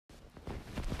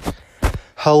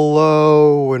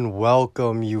Hello and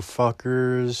welcome, you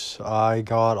fuckers. I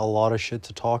got a lot of shit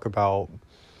to talk about.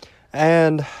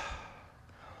 And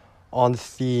on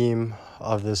theme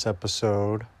of this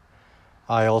episode,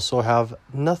 I also have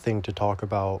nothing to talk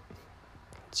about.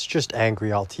 It's just angry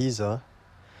Altiza.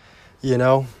 You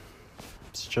know?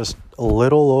 It's just a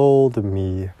little old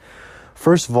me.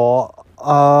 First of all,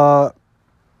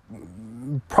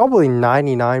 probably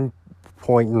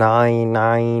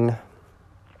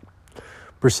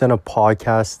 99.99% of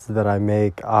podcasts that I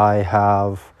make, I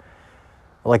have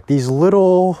like these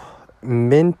little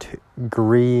mint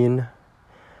green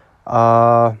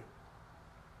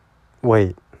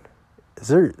wait, is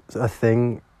there a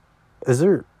thing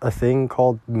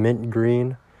called mint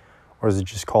green, or is it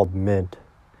just called mint?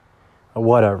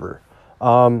 Whatever.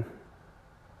 I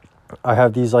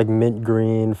have these like mint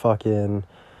green fucking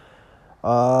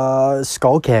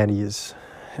skull candies,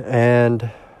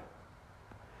 and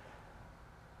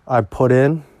I put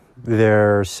in,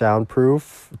 they're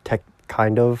soundproof,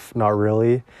 kind of, not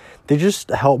really. They just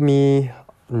help me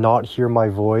not hear my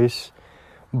voice,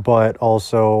 but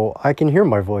also I can hear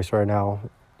my voice right now.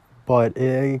 But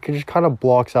it just kind of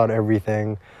blocks out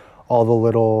everything, all the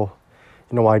little,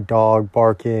 my dog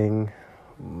barking,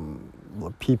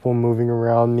 people moving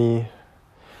around me,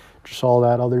 just all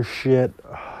that other shit.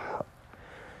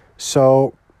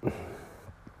 So,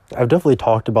 I've definitely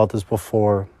talked about this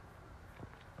before.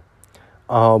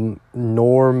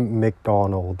 Norm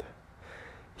Macdonald.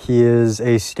 He is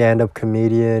a stand-up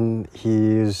comedian.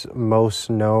 He's most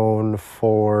known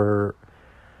for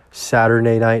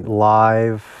Saturday Night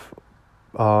Live.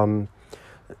 And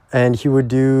he would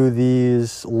do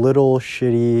these little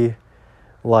shitty,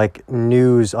 like,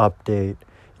 news update.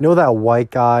 You know that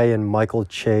white guy and Michael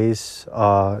Chase?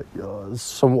 A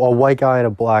white guy and a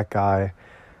black guy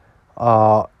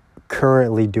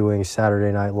currently doing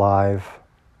Saturday Night Live.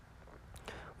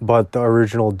 But the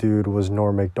original dude was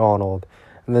Norm Macdonald.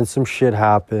 And then some shit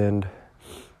happened,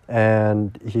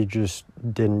 and he just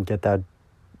didn't get that.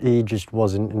 He just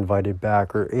wasn't invited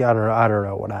back, or I don't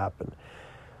know what happened.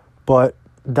 But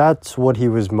that's what he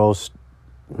was most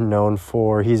known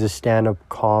for. He's a stand-up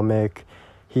comic.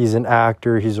 He's an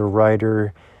actor. He's a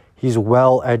writer. He's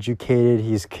well educated.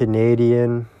 He's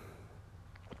Canadian.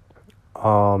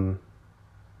 And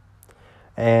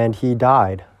he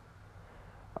died.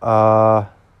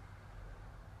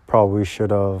 Probably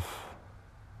should have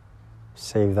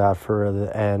saved that for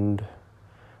the end,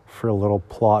 for a little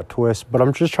plot twist. But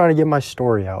I'm just trying to get my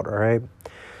story out, all right?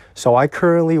 So I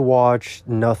currently watched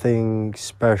Nothing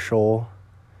Special,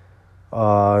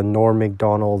 Norm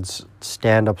Macdonald's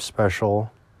stand-up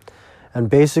special. And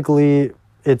basically,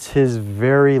 it's his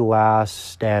very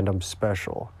last stand-up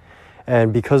special.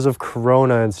 And because of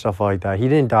Corona and stuff like that, he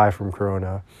didn't die from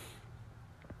Corona.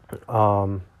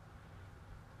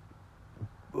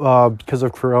 Because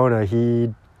of Corona,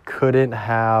 he couldn't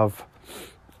have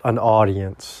an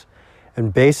audience.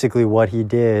 And basically what he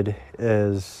did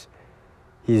is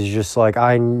he's just like,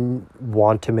 I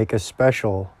want to make a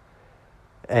special.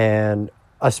 And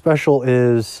a special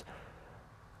is,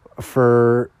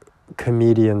 for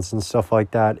comedians and stuff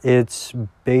like that, it's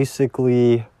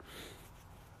basically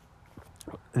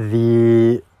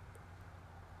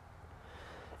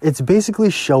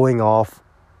showing off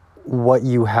what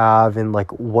you have and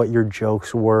like what your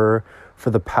jokes were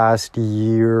for the past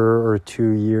year or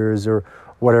 2 years or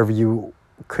whatever you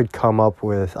could come up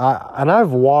with.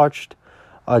 I've watched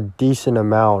a decent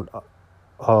amount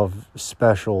of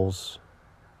specials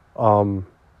on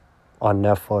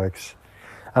Netflix.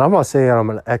 And I'm not saying I'm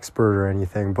an expert or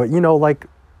anything, but like,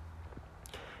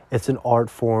 it's an art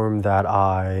form that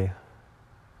I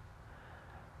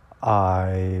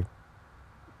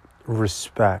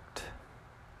respect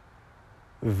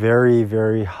very,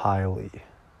 very highly.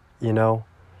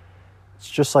 It's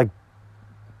just like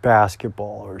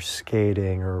basketball or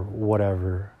skating or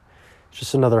whatever. It's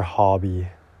just another hobby.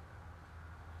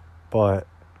 But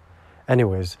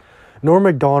anyways, Norm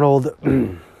Macdonald,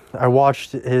 I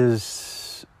watched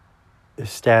his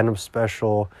stand-up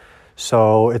special.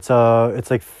 So it's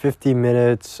like 50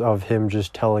 minutes of him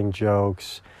just telling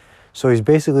jokes. So he's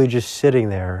basically just sitting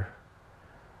there.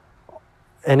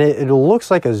 And it looks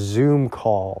like a Zoom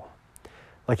call.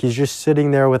 Like he's just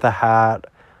sitting there with a hat,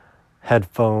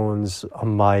 headphones, a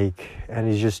mic, and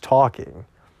he's just talking.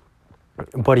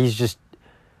 But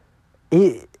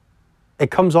it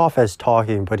comes off as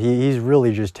talking, but he's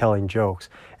really just telling jokes.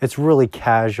 It's really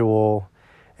casual.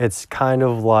 It's kind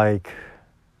of like,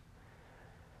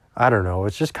 I don't know,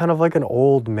 it's just kind of like an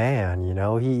old man,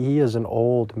 He is an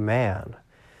old man.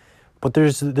 But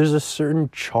there's a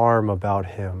certain charm about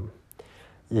him.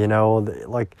 You know,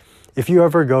 like, if you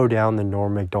ever go down the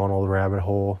Norm Macdonald rabbit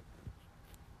hole,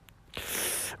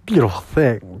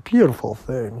 beautiful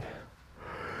thing.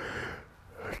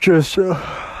 Just,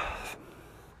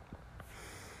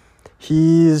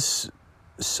 he's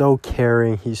so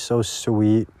caring, he's so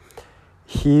sweet,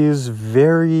 he's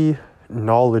very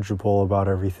knowledgeable about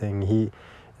everything.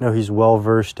 He's well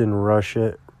versed in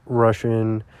Russian,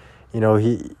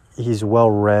 he's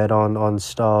well read on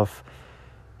stuff.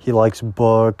 He likes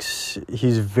books.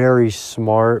 He's very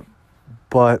smart,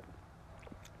 but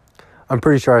I'm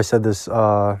pretty sure I said this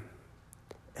in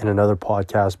another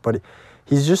podcast, but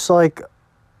he's just like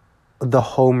the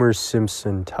Homer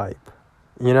Simpson type,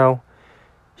 you know?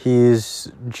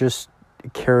 He's just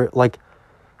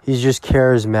he's just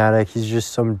charismatic. He's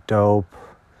just some dope.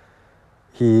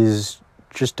 He's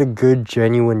just a good,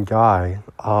 genuine guy.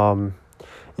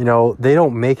 They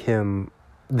don't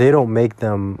make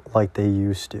them like they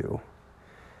used to,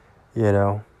 you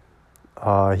know?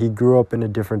 He grew up in a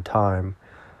different time.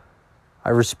 I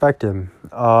respect him.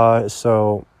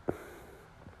 So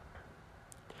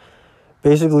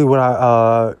basically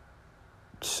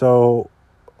so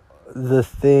the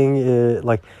thing is,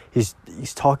 like, he's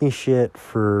talking shit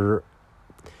for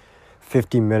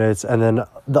 50 minutes, and then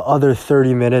the other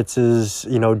 30 minutes is,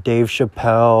 Dave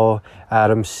Chappelle,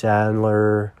 Adam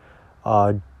Sandler,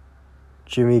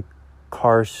 Jimmy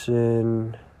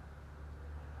Carson,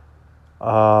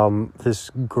 this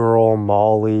girl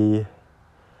Molly,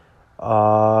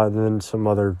 then some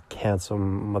other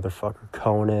handsome motherfucker,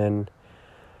 Conan.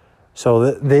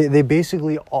 So they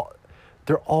basically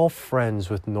they're all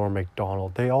friends with Norm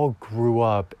Macdonald. They all grew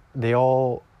up. They're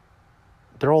all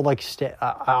like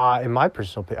in my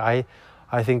personal opinion,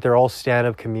 I think they're all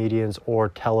stand-up comedians or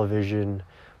television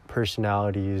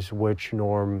personalities, which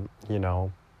Norm,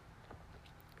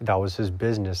 that was his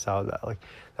business. That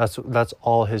was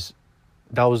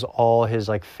all his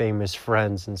like famous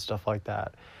friends and stuff like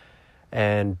that.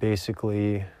 And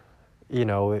basically,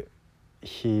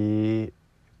 he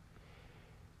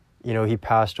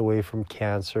passed away from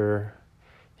cancer.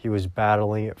 He was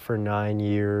battling it for 9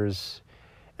 years.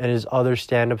 And his other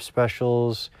stand-up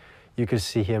specials, you could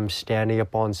see him standing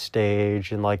up on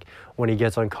stage, and like when he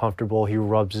gets uncomfortable, he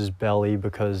rubs his belly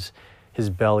because his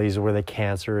belly is where the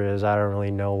cancer is. I don't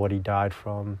really know what he died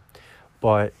from,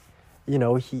 but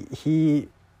he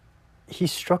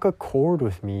struck a chord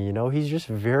with me. He's just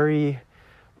very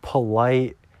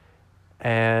polite,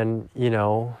 and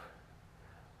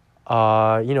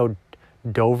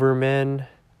Doberman,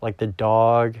 like the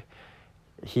dog,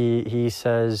 he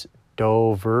says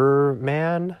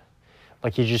Doberman,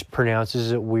 like he just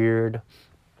pronounces it weird.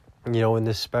 In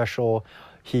this special,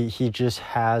 he just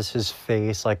has his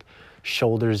face like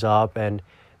shoulders up, and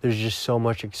there's just so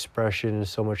much expression and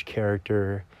so much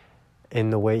character in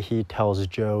the way he tells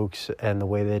jokes, and the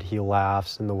way that he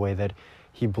laughs, and the way that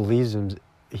he believes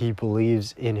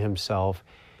in himself.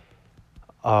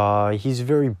 He's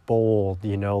very bold,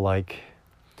 like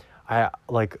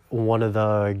one of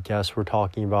the guests were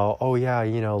talking about,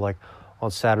 like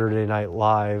on Saturday Night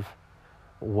Live,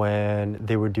 when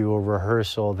they would do a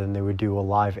rehearsal, then they would do a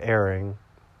live airing,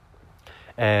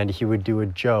 and he would do a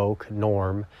joke,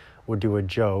 Norm would do a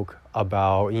joke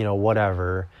about,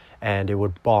 whatever, and it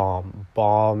would bomb.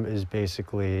 Bomb is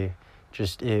basically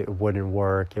just, it wouldn't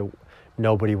work.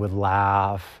 Nobody would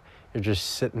laugh. You're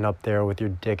just sitting up there with your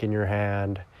dick in your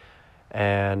hand,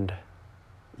 and,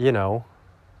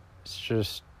 it's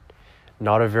just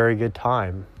not a very good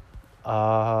time.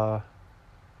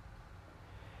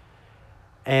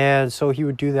 And so he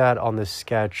would do that on the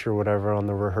sketch or whatever, on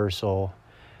the rehearsal.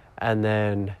 And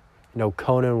then,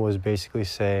 Conan was basically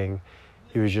saying,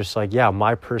 he was just like, yeah,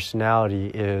 my personality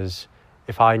is,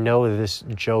 if I know this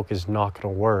joke is not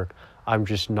going to work, I'm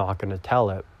just not going to tell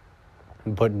it.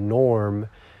 But Norm,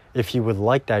 if he would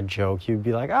like that joke, he would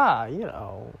be like, I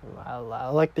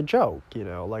like the joke,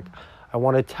 like I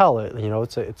want to tell it,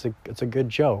 it's a good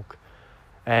joke.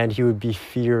 And he would be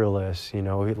fearless,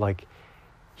 like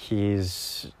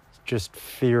he's just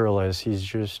fearless. He's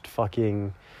just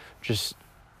fucking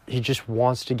he just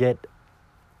wants to get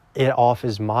it off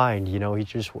his mind,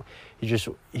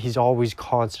 he's always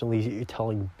constantly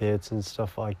telling bits and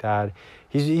stuff like that.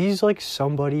 He's like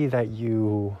somebody that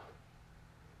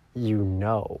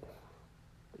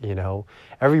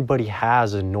everybody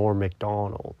has a Norm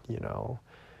Macdonald,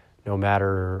 no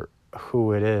matter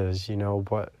who it is,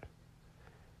 but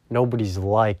nobody's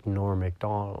like Norm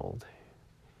Macdonald.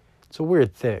 It's a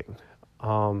weird thing.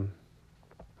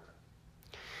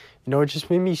 It just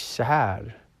made me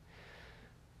sad.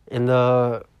 In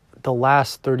the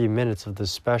last 30 minutes of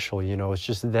this special, it's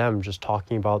just them just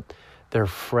talking about their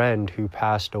friend who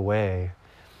passed away.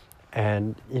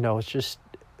 And, it's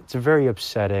very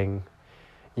upsetting.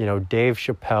 Dave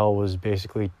Chappelle was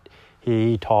basically,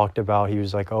 he talked about, he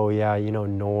was like, oh yeah,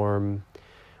 Norm,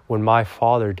 when my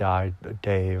father died,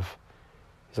 Dave,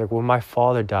 he's like, when my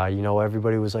father died,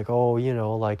 everybody was like, oh,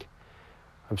 like,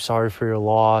 I'm sorry for your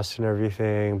loss and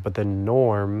everything. But then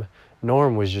Norm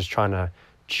was just trying to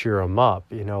cheer him up,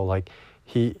 like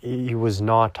he was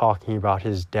not talking about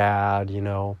his dad,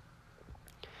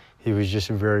 He was just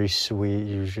very sweet.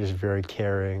 He was just very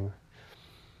caring,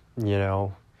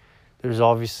 There's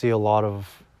obviously a lot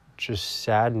of just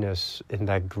sadness in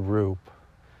that group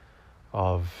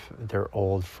of their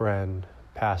old friend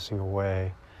passing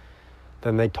away.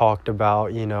 Then they talked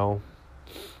about,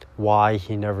 why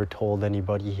he never told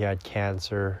anybody he had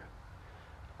cancer.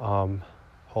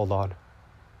 Hold on.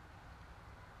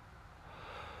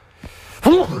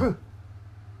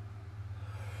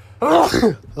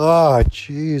 Oh,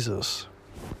 Jesus.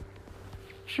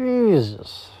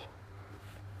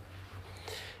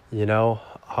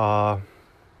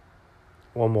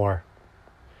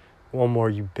 One more,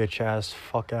 you bitch ass,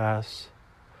 fuck ass.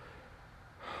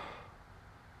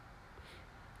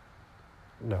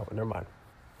 No, never mind.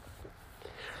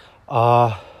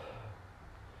 I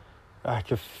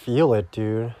could feel it,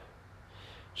 dude.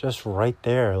 Just right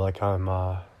there, like I'm,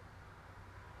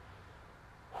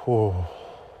 whew.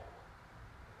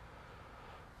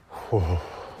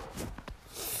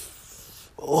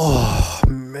 Oh,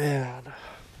 man.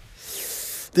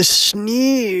 The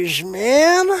sneeze,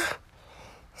 man.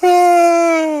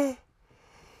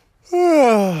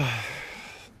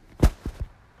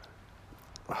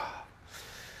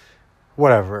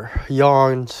 Whatever.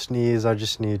 Yawn, sneeze, I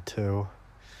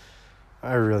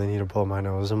really need to blow my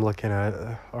nose. I'm looking at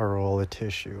a roll of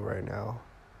tissue right now.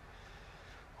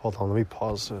 Hold on, let me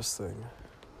pause this thing.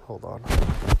 Hold on.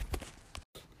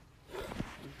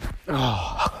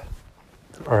 Oh.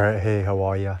 All right, hey, how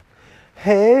are ya?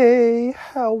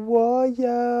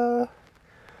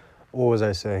 What was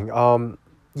I saying?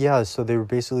 Yeah, so they were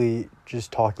basically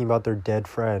just talking about their dead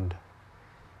friend.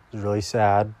 It was really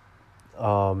sad.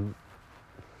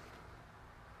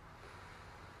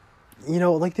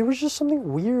 Like there was just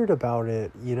something weird about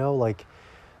it, like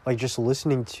just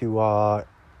listening to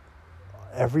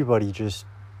everybody just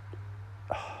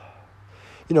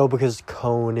because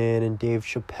Conan and Dave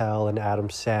Chappelle and Adam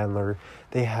Sandler,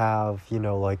 they have,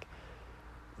 like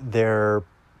their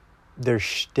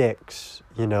shticks,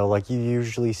 like you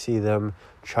usually see them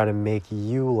try to make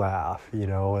you laugh,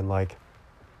 and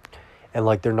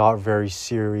they're not very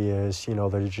serious,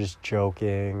 they're just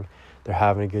joking, they're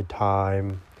having a good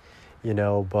time,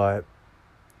 but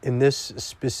in this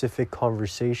specific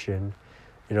conversation,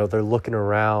 they're looking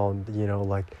around,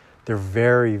 like they're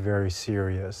very, very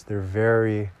serious. They're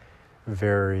very,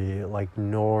 very, like,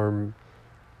 Norm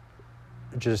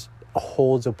just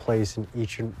holds a place in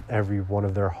each and every one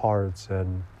of their hearts.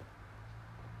 And,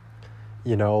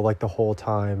 like the whole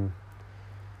time,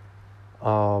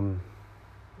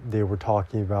 they were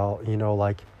talking about,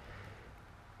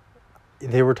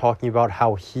 they were talking about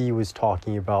how he was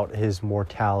talking about his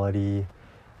mortality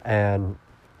and,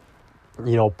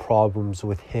 problems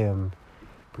with him.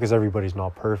 Because everybody's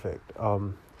not perfect.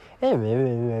 Hey,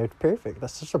 man, it's perfect.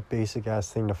 That's such a basic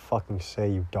ass thing to fucking say,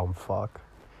 you dumb fuck.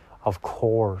 Of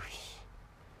course.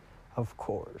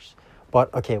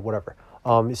 But okay, whatever.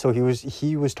 So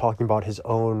he was talking about his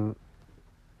own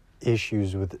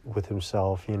issues with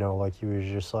himself. Like he was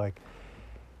just like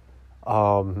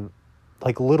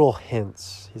little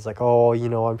hints. He's like, oh,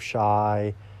 I'm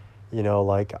shy.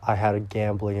 Like I had a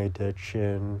gambling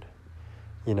addiction.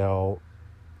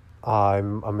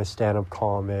 I'm a stand-up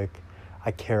comic. I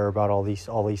care about all these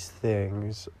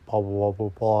things. Blah blah blah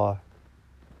blah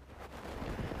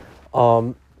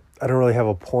blah. I don't really have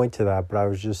a point to that, but I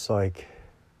was just like,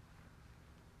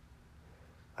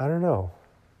 I don't know.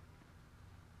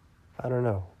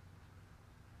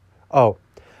 Oh,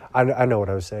 I know what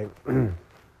I was saying.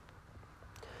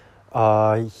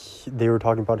 They were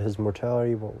talking about his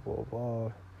mortality, blah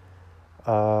blah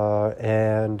blah.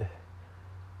 And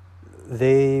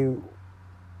they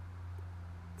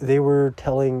were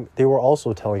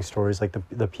also telling stories, like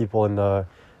the people in the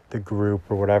group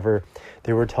or whatever,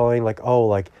 they were telling like, oh,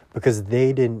 like, because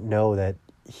they didn't know that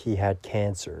he had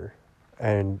cancer,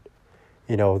 and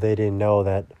they didn't know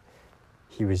that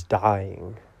he was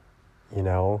dying,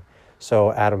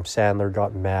 so Adam Sandler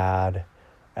got mad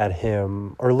at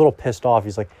him, or a little pissed off.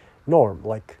 He's like, Norm,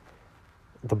 like,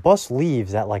 the bus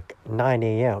leaves at like 9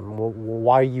 a.m.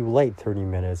 Why are you late 30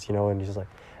 minutes, And he's like,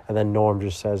 and then Norm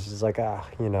just says, he's like,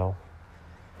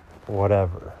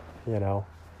 whatever,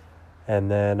 And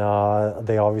then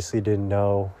they obviously didn't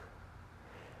know.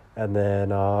 And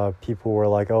then people were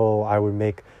like, oh,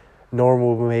 Norm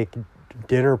would make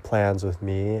dinner plans with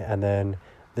me. And then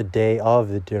the day of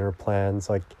the dinner plans,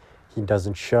 like, he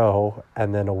doesn't show.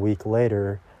 And then a week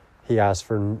later, he asked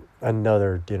for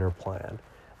another dinner plan.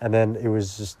 And then it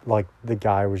was just like, the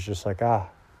guy was just like,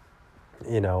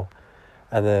 you know.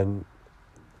 And then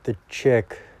the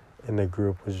chick in the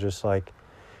group was just like,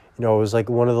 you know, it was like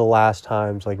one of the last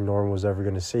times like Norm was ever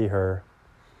going to see her.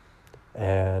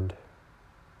 And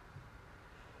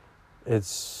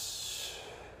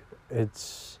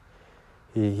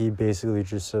he basically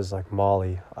just says like,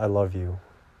 Molly, I love you.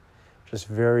 Just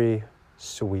very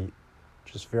sweet.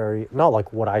 Just very, not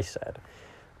like what I said,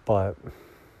 but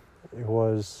it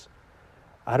was,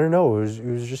 I don't know, it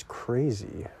was just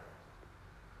crazy.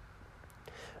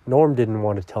 Norm didn't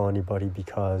want to tell anybody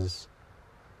because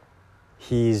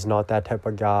he's not that type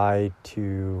of guy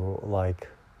to like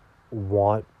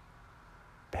want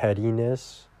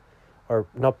pettiness, or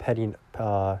not petty,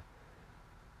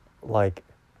 like,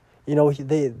 you know, he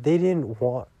didn't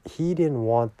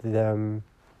want them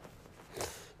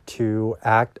to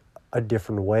act a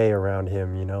different way around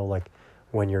him, you know, like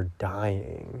when you're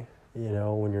dying, you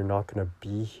know, when you're not going to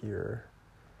be here.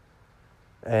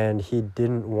 And he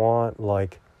didn't want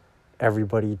like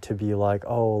everybody to be like,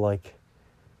 oh, like,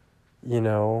 you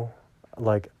know,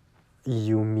 like,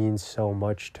 you mean so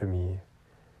much to me,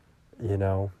 you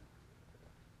know.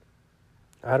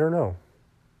 I don't know.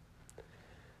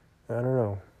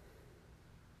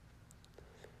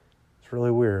 It's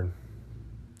really weird.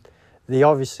 They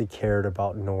obviously cared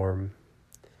about Norm.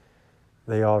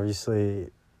 They obviously,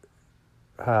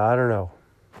 I don't know.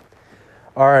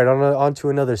 All right, on to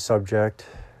another subject.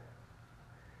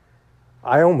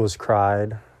 I almost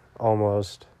cried.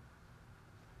 Almost.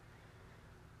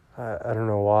 I don't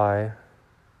know why.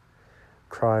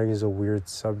 Crying is a weird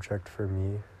subject for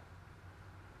me.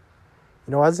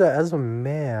 You know, as a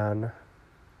man,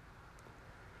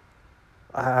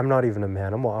 I'm not even a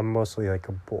man. I'm mostly like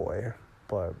a boy.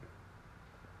 But,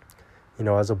 you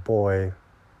know, as a boy,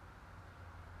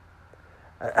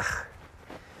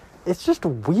 it's just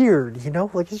weird, you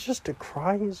know? Like, it's just,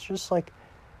 crying is just like,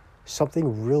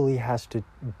 something really has to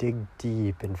dig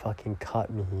deep and fucking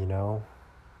cut me, you know?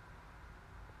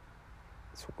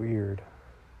 It's weird.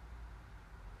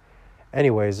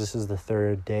 Anyways, this is the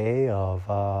third day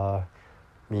of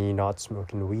me not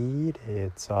smoking weed.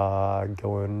 It's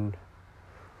going...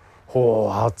 Oh,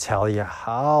 I'll tell ya.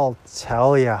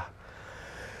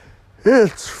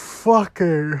 It's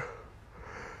fucking...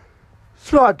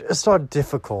 It's not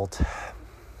difficult.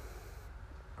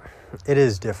 It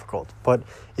is difficult, but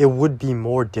it would be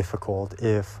more difficult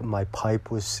if my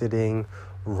pipe was sitting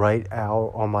right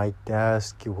out on my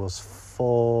desk. It was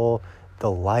full.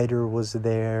 The lighter was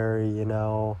there, you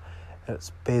know. And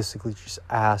it's basically just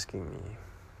asking me,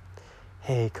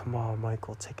 hey, come on,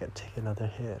 Michael, take another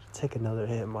hit. Take another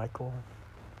hit, Michael.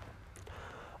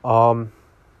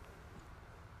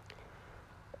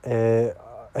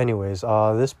 Anyways,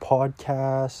 this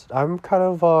podcast, I'm kind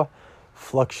of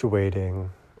fluctuating,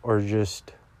 or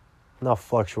just not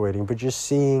fluctuating, but just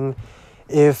seeing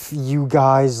if you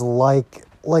guys like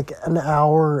an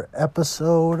hour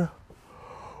episode,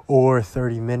 or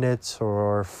 30 minutes,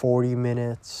 or 40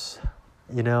 minutes,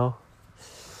 you know.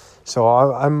 So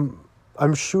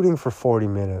I'm shooting for 40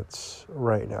 minutes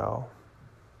right now.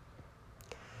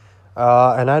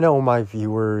 And I know my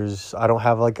viewers, I don't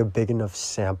have like a big enough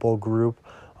sample group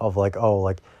of like, oh,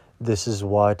 like this is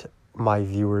what my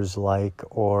viewers like,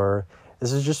 or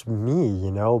this is just me,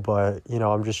 you know. But, you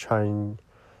know, I'm just trying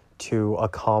to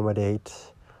accommodate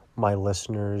my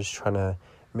listeners, trying to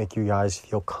make you guys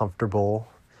feel comfortable,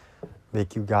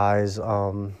 make you guys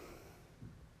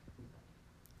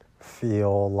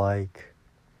feel like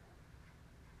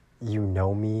you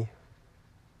know me.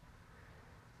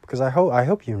 Because I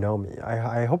hope you know me.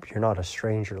 I hope you're not a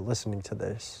stranger listening to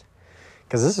this.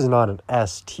 Because this is not an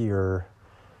S-tier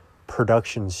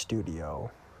production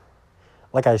studio.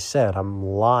 Like I said, I'm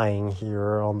lying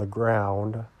here on the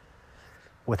ground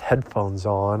with headphones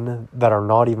on that are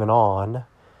not even on.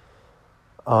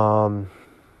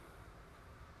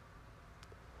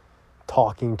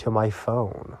 Talking to my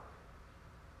phone.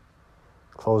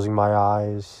 Closing my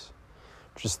eyes.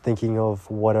 Just thinking of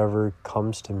whatever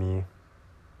comes to me.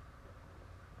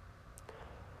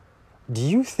 Do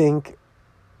you think...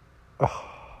 I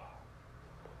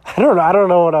don't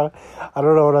know what I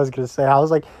was gonna say. I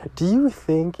was like, do you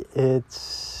think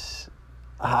it's...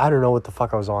 I don't know what the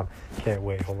fuck I was on. Okay,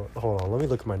 wait, hold on. Let me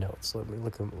look at my notes. Let me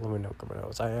look at my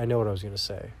notes. I know what I was gonna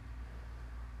say.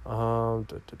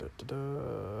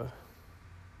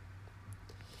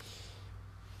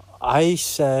 I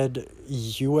said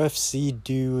UFC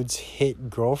dudes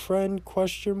hit girlfriend,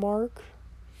 question mark.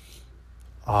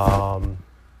 I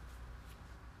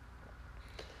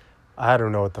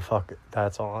don't know what the fuck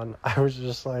that's on. I was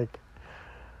just like,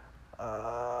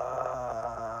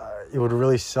 it would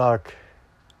really suck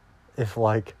if,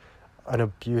 like, an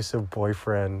abusive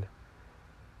boyfriend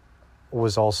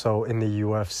was also in the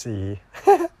UFC.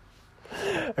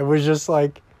 It was just,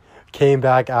 like, came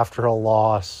back after a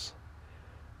loss,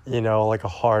 like a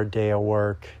hard day of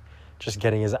work, just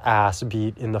getting his ass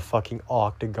beat in the fucking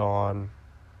octagon.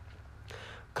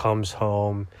 Comes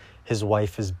home, his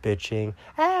wife is bitching.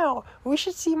 Ow, we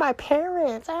should see my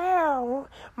parents. Ow,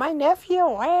 my nephew.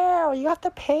 Ow, you have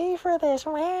to pay for this.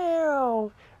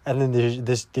 Wow. And then there's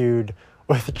this dude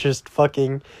with just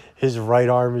fucking, his right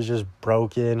arm is just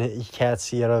broken. He can't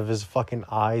see out of his fucking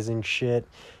eyes and shit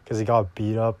because he got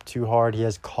beat up too hard. He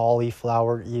has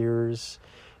cauliflower ears.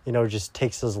 Just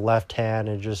takes his left hand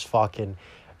and just fucking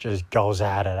just goes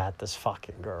at it at this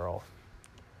fucking girl.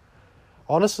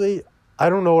 Honestly, I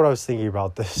don't know what I was thinking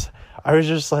about this. I was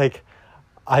just like,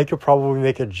 I could probably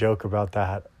make a joke about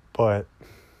that, but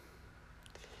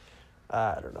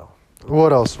I don't know.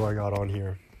 What else do I got on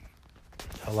here?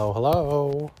 Hello,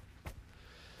 hello.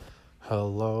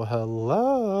 Hello, hello.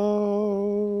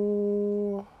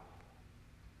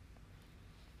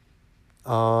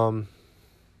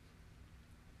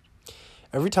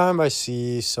 Every time I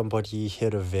see somebody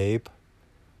hit a vape,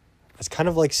 it's kind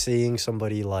of like seeing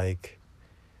somebody, like,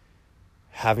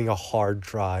 having a hard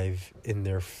drive in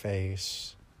their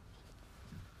face.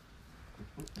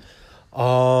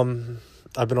 I've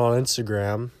been on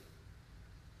Instagram,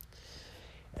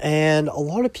 and a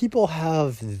lot of people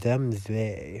have them,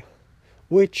 they,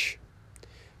 which,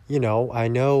 I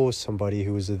know somebody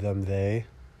who is a them, they,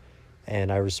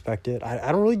 and I respect it.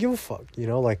 I don't really give a fuck,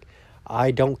 like,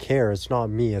 I don't care. It's not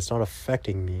me. It's not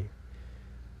affecting me.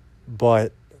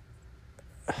 But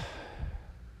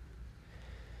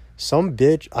some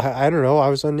bitch, I don't know, I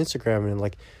was on Instagram and,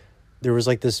 like, there was,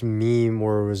 like, this meme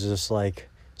where it was just, like,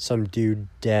 some dude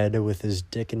dead with his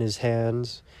dick in his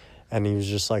hands, and he was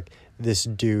just like, this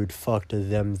dude fucked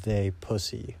them, they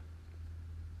pussy.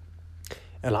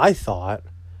 And I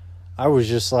was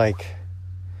just like,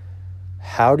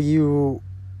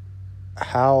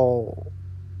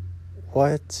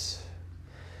 what?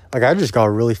 Like, I just got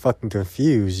really fucking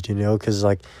confused, because,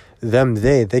 like, them,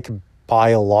 they could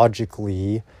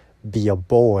biologically be a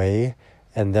boy,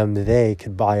 and them, they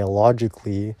could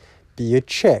biologically be a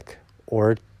chick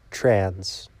or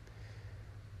trans.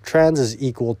 Trans is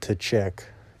equal to chick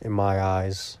in my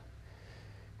eyes,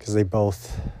 because they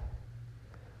both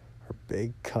are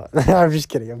big I'm just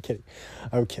kidding. I'm kidding.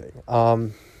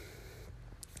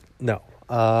 No.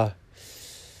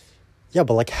 Yeah,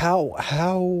 but, like, how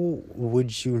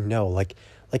would you know? Like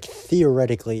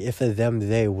theoretically, if a them,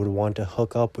 they would want to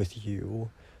hook up with you,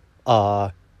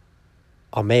 a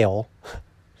male,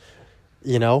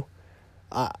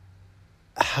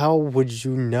 how would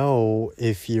you know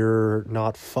if you're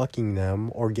not fucking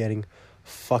them or getting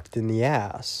fucked in the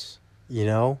ass,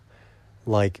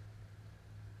 Like,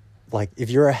 if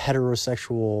you're a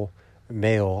heterosexual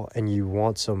male and you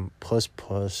want some puss,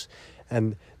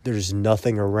 and there's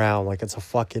nothing around, like, it's a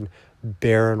fucking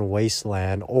barren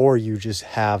wasteland, or you just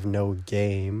have no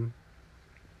game,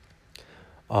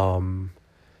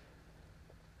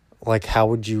 like, how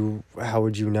would you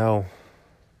know?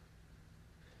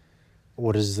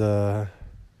 What is the,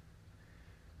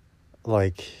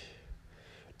 like,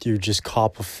 do you just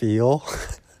cop a feel?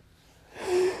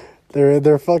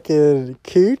 They're fucking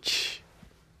cooch.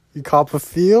 You cop a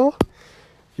feel.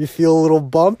 You feel a little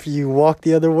bump, you walk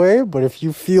the other way. But if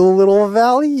you feel a little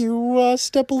valley, you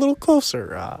step a little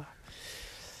closer.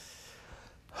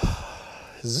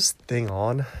 Is this thing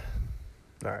on?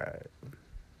 All right.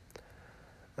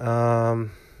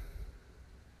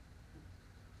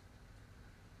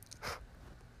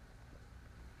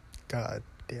 God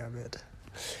damn it.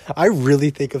 I really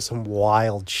think of some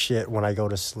wild shit when I go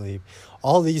to sleep.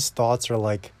 All these thoughts are,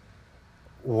 like,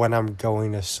 when I'm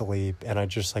going to sleep, and I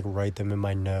just, like, write them in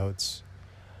my notes.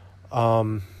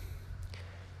 So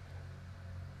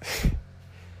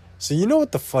you know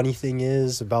what the funny thing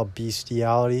is about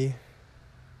bestiality?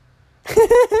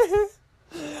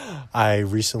 I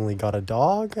recently got a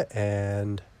dog,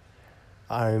 and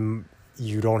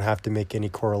you don't have to make any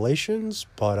correlations,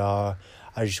 but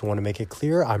I just want to make it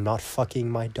clear, I'm not fucking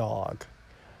my dog.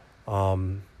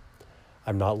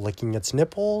 I'm not licking its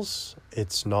nipples.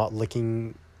 It's not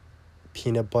licking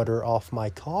peanut butter off my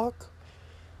cock.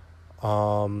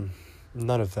 None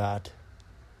of that.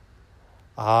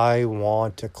 I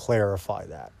want to clarify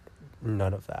that.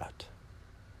 none of that.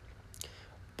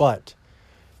 But,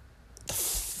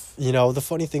 the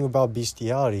funny thing about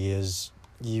bestiality is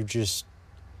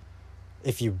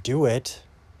if you do it,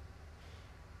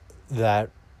 that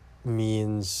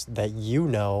means that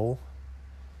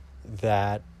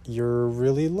that you're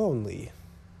really lonely.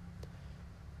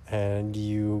 And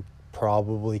you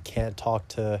probably can't talk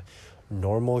to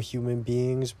normal human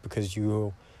beings because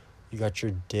you got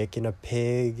your dick in a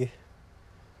pig,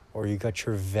 or you got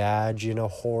your vag in a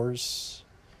horse,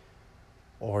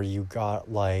 or you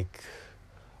got like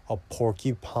a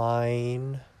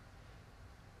porcupine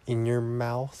in your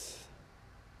mouth.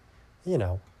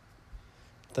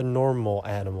 The normal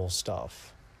animal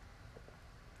stuff.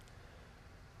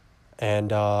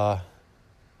 And the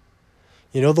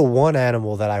one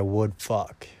animal that I would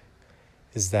fuck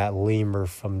is that lemur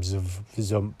from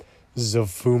Zafumafu.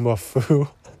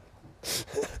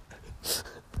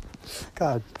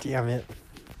 God damn it.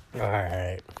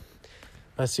 Alright.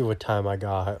 Let's see what time I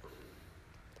got.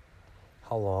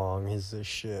 How long is this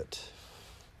shit?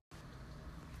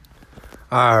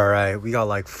 Alright, we got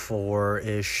like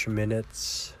 4-ish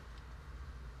minutes.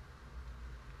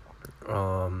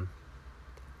 What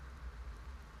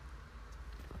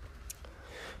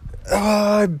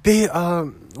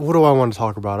do I want to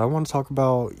talk about? I want to talk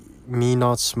about me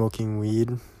not smoking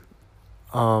weed.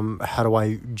 How do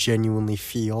I genuinely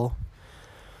feel?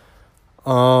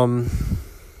 How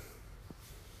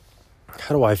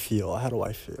do I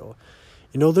feel?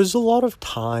 There's a lot of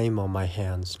time on my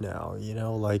hands now,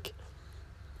 like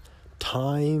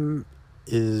time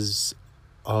is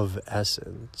of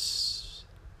essence.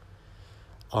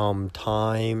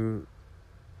 Time,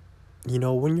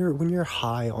 when you're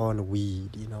high on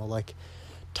weed, like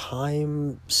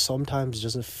time sometimes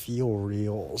doesn't feel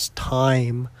real.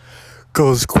 Time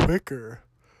goes quicker.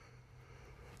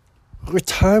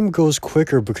 Time goes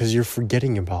quicker because you're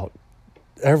forgetting about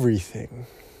everything.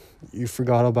 You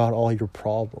forgot about all your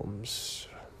problems.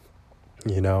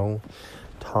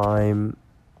 Time.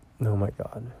 Oh my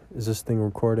God. Is this thing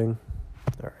recording?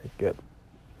 Alright, good.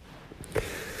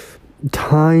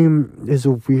 Time is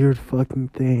a weird fucking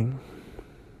thing.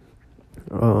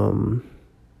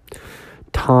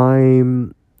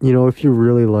 Time, if you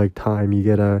really like time, you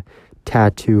get a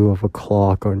tattoo of a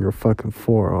clock on your fucking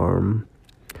forearm.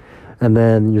 And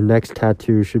then your next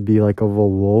tattoo should be like of a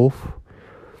wolf.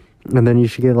 And then you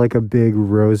should get like a big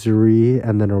rosary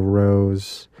and then a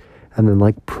rose. And then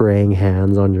like praying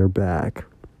hands on your back.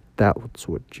 That's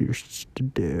what you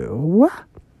should do.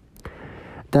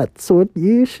 That's what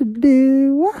you should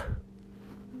do.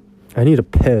 I need a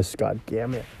piss, god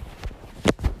damn it.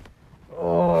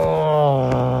 Oh,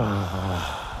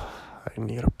 I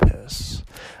need a piss.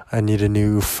 I need a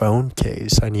new phone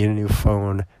case. I need a new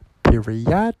phone.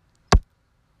 Period.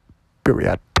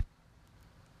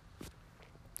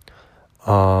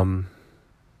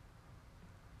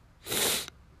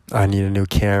 I need a new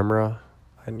camera.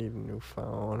 I need a new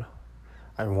phone.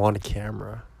 I want a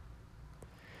camera.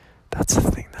 That's the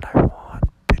thing that I want,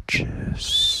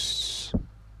 bitches.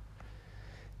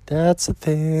 That's the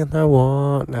thing I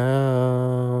want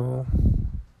now.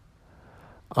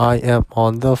 I am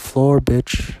on the floor,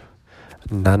 bitch.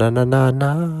 Na na na na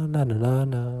na na na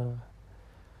na.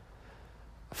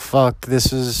 Fuck,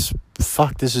 this is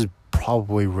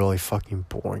probably really fucking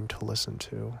boring to listen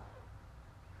to.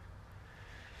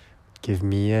 Give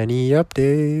me any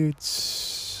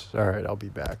updates. Alright, I'll be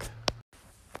back.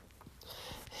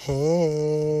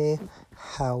 Hey,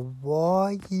 how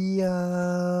are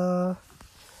ya?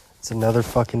 It's another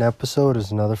fucking episode.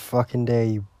 It's another fucking day,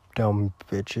 you dumb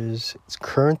bitches. It's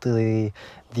currently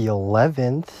the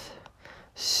 11th.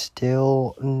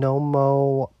 Still no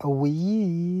more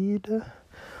weed.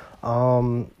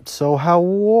 So how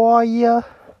are ya?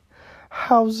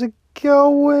 How's it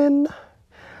going?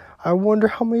 I wonder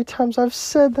how many times I've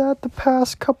said that the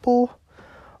past couple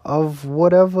of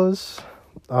whatevers.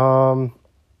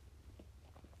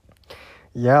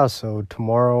 Yeah, so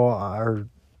tomorrow,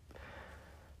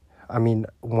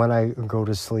 when I go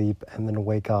to sleep and then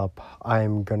wake up,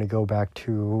 I'm gonna go back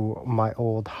to my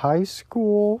old high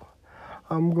school.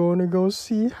 I'm gonna go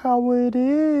see how it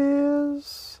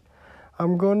is.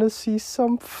 I'm gonna see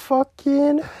some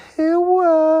fucking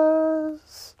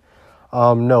heroes.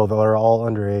 No, they're all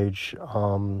underage.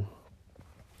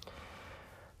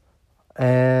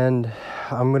 And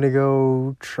I'm gonna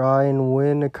go try and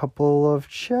win a couple of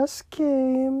chess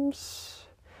games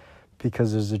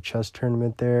because there's a chess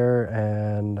tournament there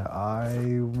and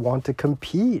I want to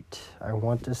compete. I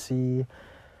want to see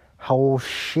how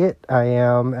shit I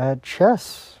am at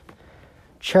chess.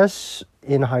 Chess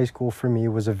in high school for me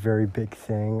was a very big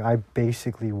thing. I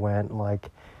basically went like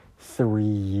 3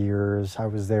 years. I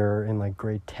was there in like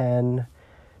grade 10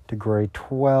 to grade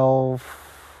 12.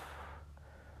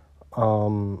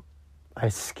 I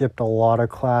skipped a lot of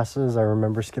classes. I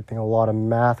remember skipping a lot of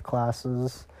math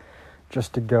classes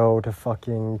just to go to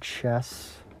fucking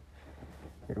chess.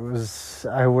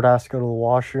 I would ask to go to the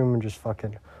washroom and just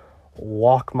fucking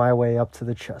walk my way up to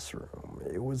the chess room.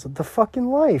 It was the fucking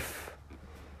life.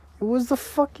 It was the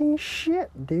fucking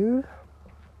shit, dude.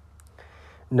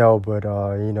 No, but,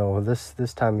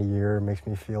 this time of year makes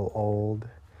me feel old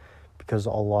because a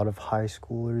lot of high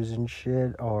schoolers and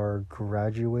shit are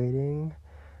graduating,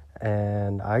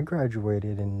 and I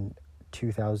graduated in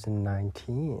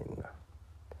 2019,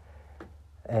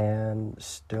 and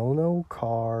still no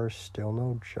car, still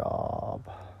no job,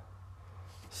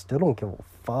 still don't give a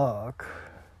fuck.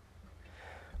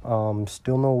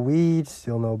 Still no weed,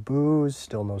 still no booze,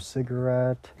 still no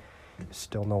cigarette,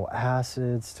 still no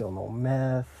acid, still no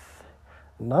meth,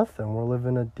 nothing. We're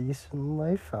living a decent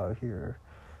life out here.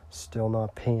 Still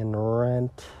not paying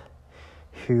rent.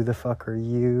 Who the fuck are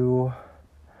you?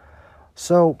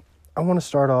 So, I want to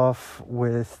start off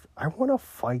with, I want to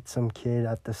fight some kid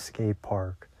at the skate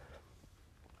park.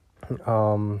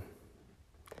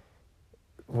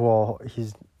 Well,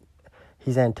 he's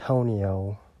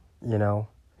Antonio, you know?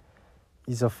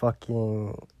 He's a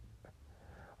fucking...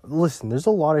 Listen, there's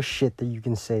a lot of shit that you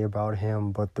can say about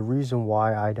him, but the reason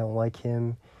why I don't like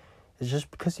him is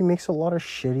just because he makes a lot of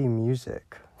shitty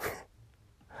music.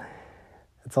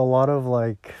 It's a lot of,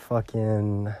 like,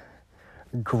 fucking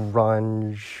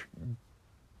grunge,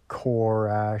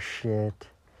 core-ass shit.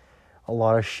 A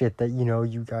lot of shit that,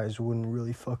 you guys wouldn't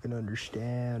really fucking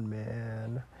understand,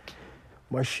 man.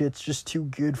 My shit's just too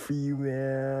good for you,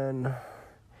 man.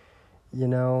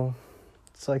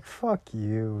 It's like, fuck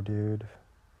you, dude.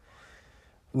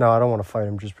 No, I don't want to fight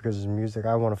him just because of his music.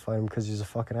 I want to fight him because he's a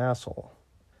fucking asshole.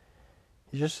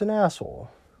 He's just an asshole.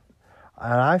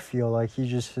 And I feel like he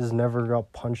just has never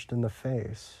got punched in the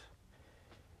face.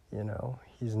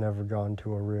 He's never gone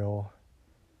to a real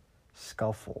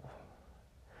scuffle.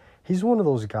 He's one of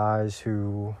those guys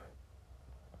who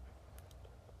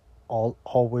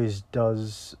always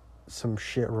does some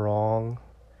shit wrong.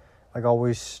 Like,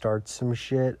 always starts some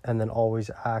shit and then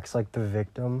always acts like the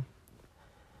victim.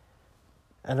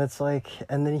 And it's like,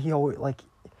 and then he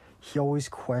always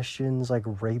questions, like,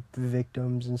 rape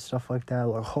victims and stuff like that.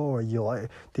 Like, oh,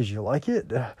 did you like it?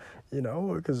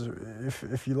 Because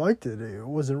if you liked it, it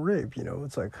wasn't rape,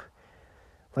 It's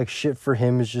like shit for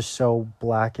him is just so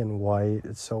black and white.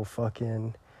 It's so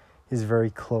fucking, he's very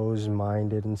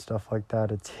closed-minded and stuff like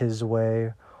that. It's his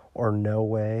way or no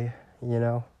way,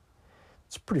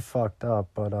 It's pretty fucked up,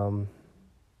 but,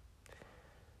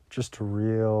 just a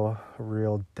real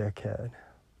dickhead.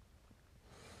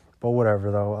 But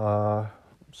whatever, though.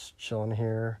 Just chilling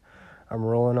here. I'm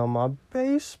rolling on my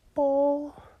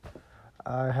baseball.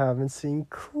 I haven't seen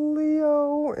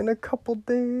Cleo in a couple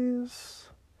days.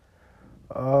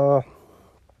 2,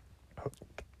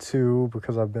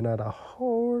 because I've been at a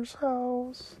whore's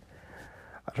house.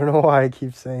 I don't know why I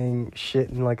keep saying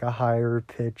shit in, like, a higher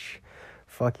pitch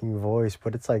fucking voice,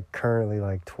 but it's, like, currently,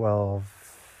 like,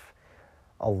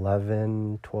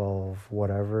 11, 12,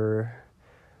 whatever.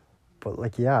 But,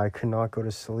 like, yeah, I could not go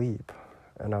to sleep.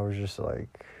 And I was just,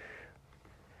 like,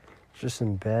 just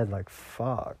in bed, like,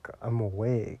 fuck, I'm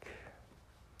awake.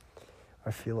 I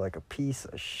feel like a piece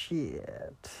of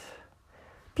shit.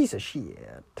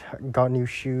 Got new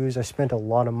shoes. I spent a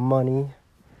lot of money.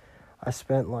 I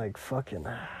spent, like, fucking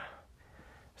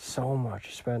so much.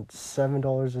 I spent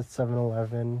 $7 at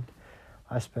 7-Eleven.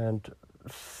 I spent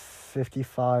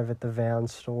 $55 at the Van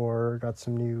store. Got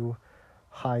some new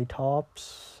high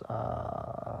tops.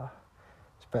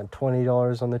 Spent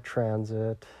 $20 on the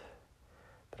Transit.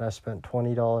 Then I spent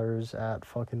 $20 at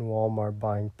fucking Walmart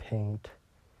buying paint.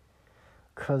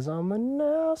 'Cause I'm an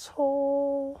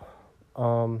asshole.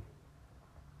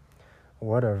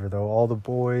 Whatever though. All the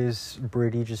boys,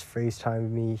 Brady just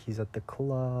FaceTimed me. He's at the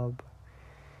club.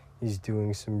 He's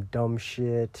doing some dumb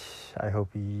shit. I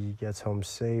hope he gets home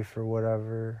safe or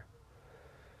whatever.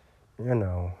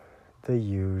 The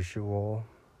usual.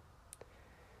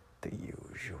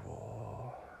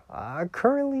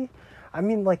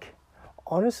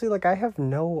 Honestly, like, I have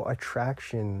no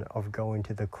attraction of going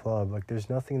to the club. Like, there's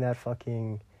nothing that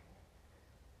fucking,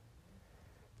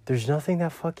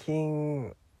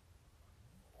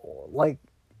 like,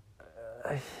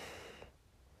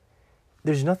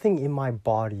 there's nothing in my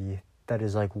body that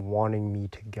is, like, wanting me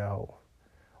to go.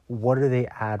 What are they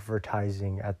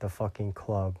advertising at the fucking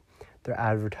club? They're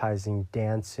advertising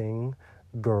dancing.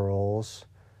 girls,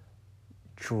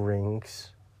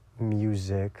 drinks,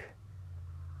 music,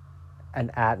 an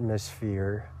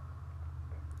atmosphere.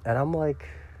 And I'm like,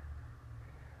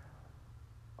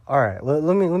 all right,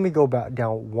 let me go back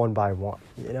down one by one,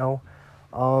 you know?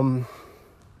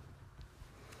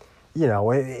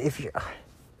 If you,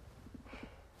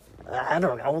 I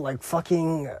don't know, like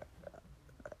fucking,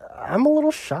 I'm a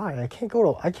little shy. I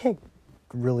can't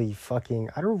really fucking,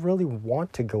 I don't really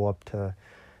want to go up to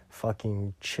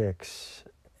fucking chicks.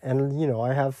 And,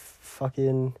 I have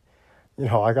fucking,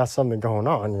 I got something going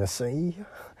on, you see?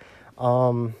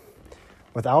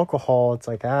 With alcohol, it's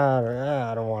like,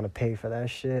 I don't want to pay for that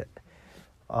shit.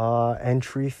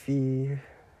 Entry fee,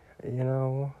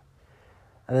 and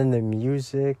then the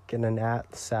music and an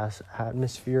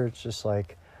atmosphere, it's just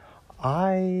like,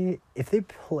 if they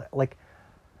play, like,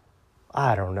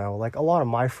 I don't know, like, a lot of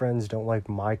my friends don't like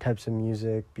my types of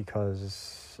music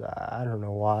because, I don't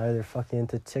know why, they're fucking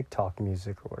into TikTok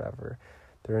music or whatever.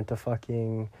 They're into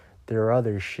fucking their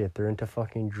other shit. They're into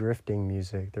fucking drifting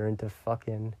music. They're into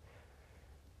fucking,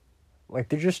 like,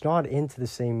 they're just not into the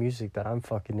same music that I'm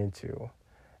fucking into.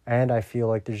 And I feel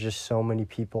like there's just so many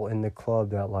people in the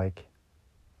club that, like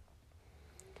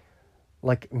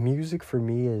music for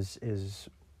me is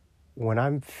when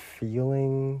I'm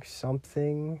feeling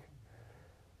something,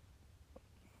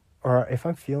 or if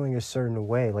I'm feeling a certain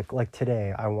way, like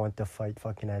today, I want to fight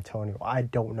fucking Antonio. I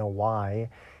don't know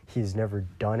why. He's never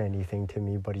done anything to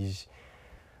me, but he's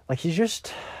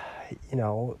just,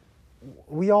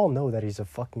 we all know that he's a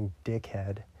fucking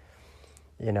dickhead,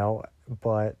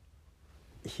 but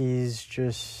he's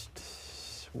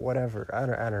just whatever. I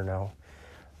don't know.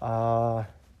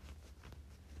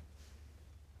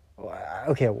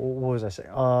 Okay, what was I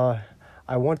saying?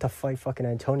 I want to fight fucking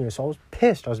Antonio, so I was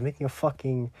pissed. I was making a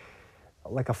fucking,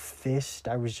 like, a fist.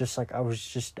 I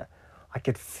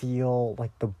could feel,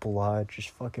 like, the blood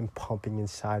just fucking pumping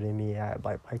inside of me.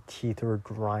 My teeth were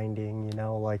grinding,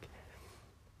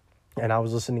 and I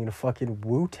was listening to fucking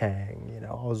Wu-Tang,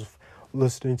 I was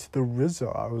listening to the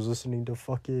RZA. I was listening to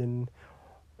fucking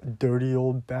Dirty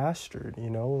Old Bastard,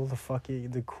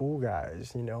 the cool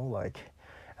guys, and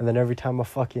then every time a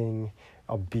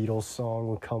Beatles song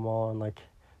would come on, like,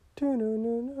 no no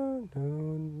no no no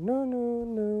no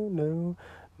no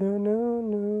no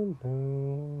no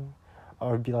no,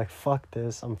 I would be like, fuck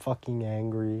this, I'm fucking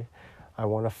angry. I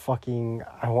want to fight.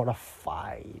 I want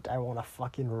to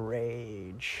fucking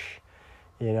rage.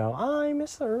 I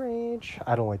miss the rage.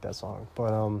 I don't like that song,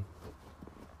 but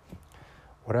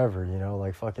whatever,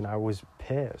 like fucking I was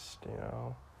pissed,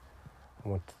 I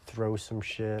want to throw some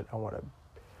shit. I want to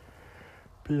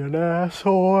be an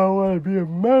asshole. I want to be a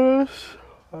menace.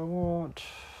 But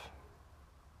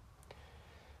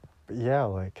yeah,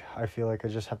 like, I feel like I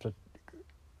just have to,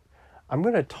 I'm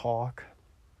going to talk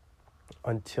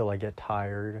until I get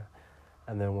tired.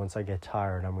 And then once I get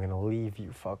tired, I'm going to leave you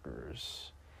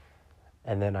fuckers.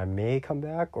 And then I may come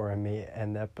back or I may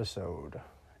end the episode,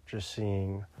 just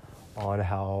seeing on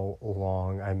how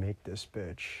long I make this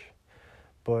bitch.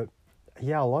 But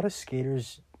yeah, a lot of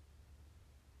skaters,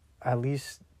 at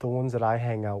least the ones that I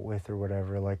hang out with or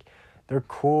whatever, like, they're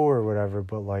cool or whatever,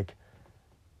 but, like,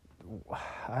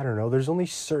 I don't know, there's only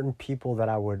certain people that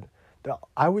I would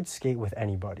skate with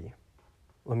anybody.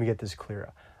 Let me get this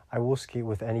clear. I will skate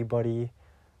with anybody,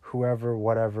 whoever,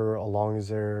 whatever,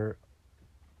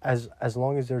 as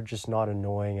long as they're just not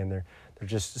annoying and they're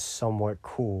just somewhat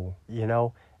cool,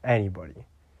 anybody.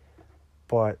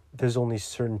 But there's only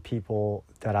certain people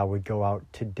that I would go out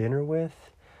to dinner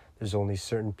with. There's only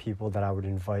certain people that I would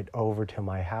invite over to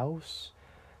my house.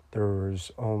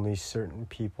 There's only certain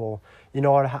people,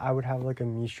 I would have, like, a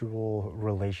mutual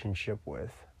relationship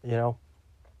with, And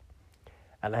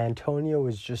Antonio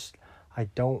is just, I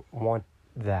don't want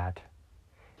that.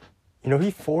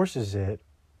 He forces it.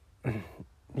 But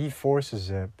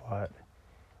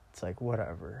it's like,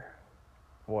 whatever,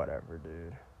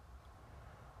 dude.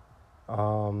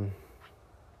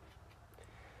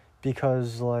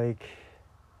 Because, like,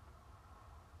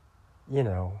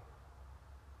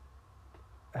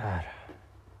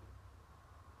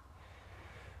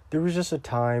 there was just a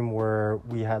time where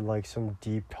we had, like, some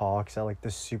deep talks at, like, the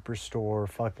Superstore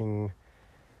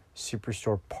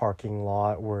parking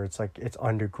lot, where it's like, it's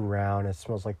underground, it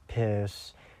smells like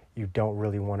piss. You don't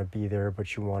really want to be there,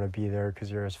 but you want to be there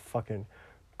because you're a fucking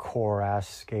core ass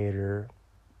skater.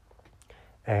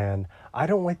 And I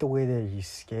don't like the way that he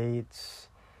skates.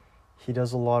 He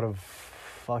does a lot of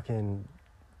fucking,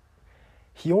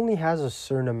 he only has a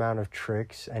certain amount of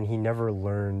tricks and he never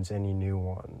learns any new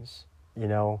ones. He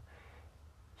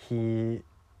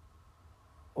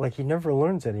never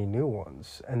learns any new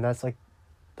ones. And that's, like,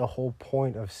 the whole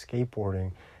point of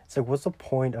skateboarding. It's like, what's the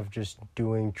point of just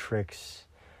doing tricks?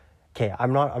 Okay,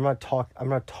 I'm not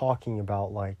talking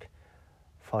about like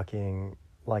fucking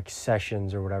like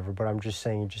sessions or whatever, but I'm just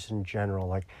saying just in general,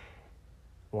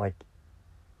 like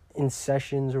in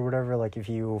sessions or whatever, like if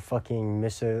you fucking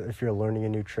if you're learning a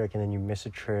new trick and then you miss a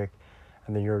trick,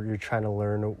 and then you're trying to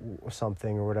learn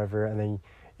something or whatever, and then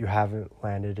you haven't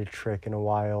landed a trick in a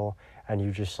while, and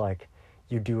you just like,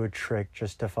 you do a trick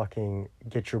just to fucking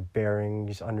get your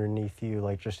bearings underneath you,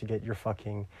 like just to get your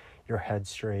head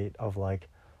straight of like,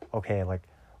 okay, like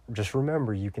just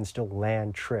remember you can still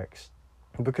land tricks,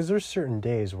 because there's certain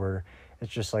days where it's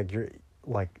just like you're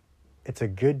like, it's a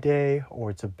good day or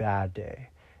it's a bad day,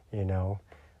 you know,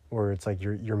 where it's like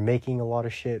you're making a lot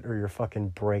of shit or you're fucking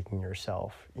breaking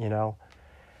yourself, you know.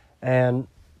 And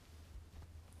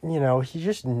you know, he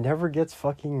just never gets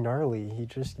fucking gnarly. He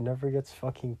just never gets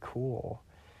fucking cool.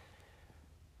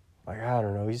 Like, I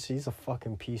don't know, he's a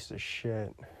fucking piece of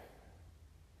shit.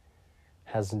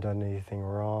 Hasn't done anything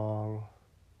wrong.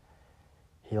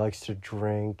 He likes to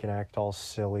drink and act all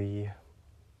silly.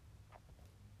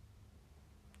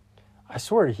 I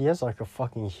swear he has like a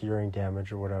fucking hearing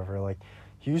damage or whatever. Like,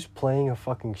 he was playing a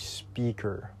fucking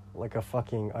speaker, like a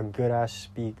good ass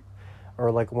speaker, or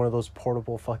like one of those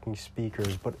portable fucking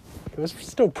speakers, but it was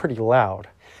still pretty loud.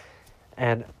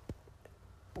 And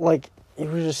like, he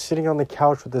was just sitting on the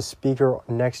couch with the speaker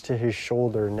next to his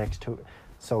shoulder, next to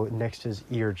his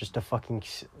ear, just to fucking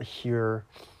hear.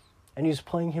 And he was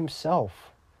playing himself.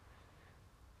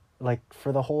 Like,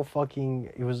 for the whole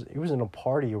fucking, it was in a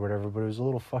party or whatever, but it was a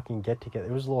little fucking get together.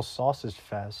 It was a little sausage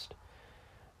fest,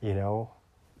 you know.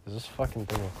 Is this fucking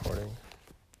thing recording?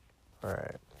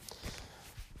 Alright.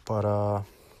 But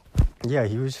yeah,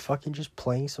 he was fucking just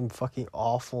playing some fucking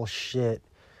awful shit.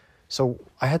 So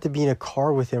I had to be in a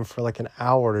car with him for like an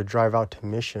hour to drive out to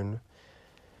Mission.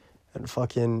 And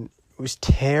fucking, it was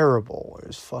terrible. It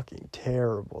was fucking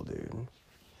terrible, dude.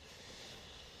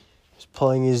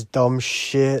 Playing his dumb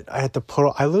shit. I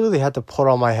literally had to put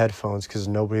on my headphones because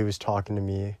nobody was talking to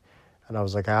me, and I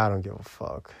was like, I don't give a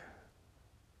fuck.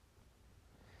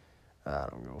 I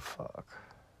don't give a fuck.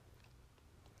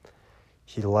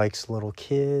 He likes little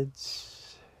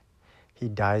kids. He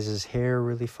dyes his hair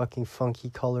really fucking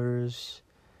funky colors.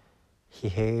 He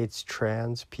hates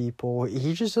trans people.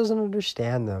 He just doesn't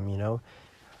understand them, you know?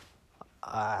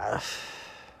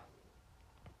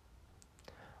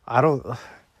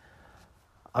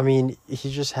 I mean,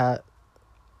 he just had...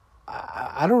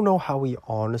 I don't know how he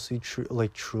honestly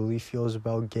truly feels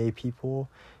about gay people,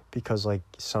 because like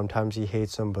sometimes he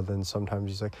hates them, but then sometimes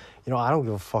he's like, you know, I don't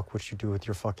give a fuck what you do with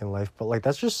your fucking life. But like,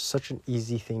 that's just such an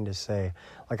easy thing to say.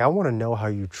 Like, I want to know how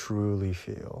you truly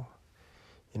feel.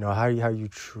 You know, how you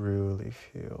truly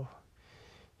feel.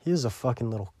 He is a fucking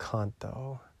little cunt,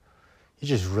 though. He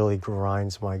just really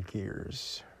grinds my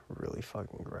gears. Really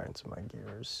fucking grinds my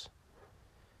gears.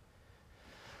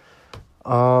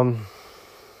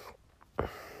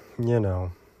 You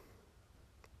know.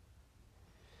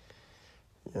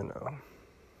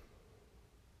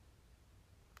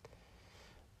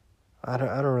 I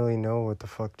don't really know what the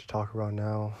fuck to talk about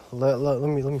now. Let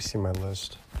me see my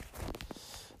list.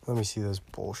 Let me see this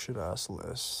bullshit ass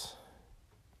list.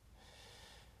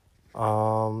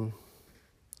 Looking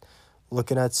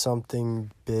at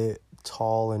something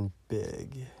tall and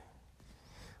big.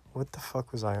 What the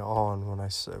fuck was I on when I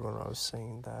was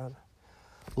saying that?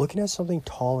 Looking at something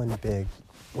tall and big,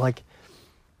 like,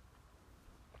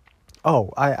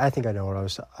 oh, I think I know what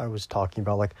I was talking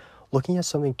about. Like, looking at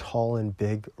something tall and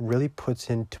big really puts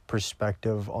into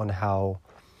perspective on how,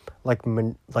 like,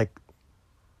 minute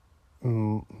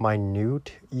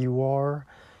you are,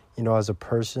 you know, as a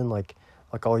person. Like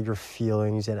all your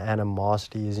feelings and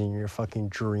animosities and your fucking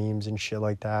dreams and shit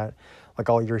like that. Like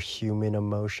all your human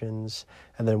emotions.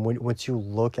 And then once you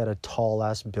look at a tall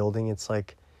ass building, it's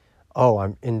like, oh,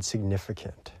 I'm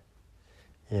insignificant,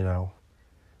 you know?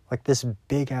 Like, this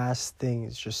big ass thing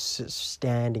is just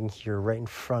standing here right in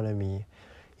front of me.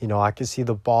 You know, I can see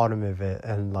the bottom of it,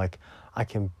 and like, I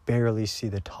can barely see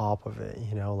the top of it,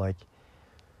 you know? Like,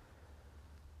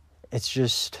 it's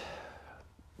just,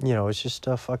 you know, it's just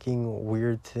a fucking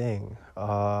weird thing.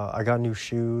 I got new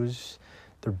shoes.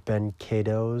 They're Ben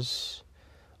Cato's.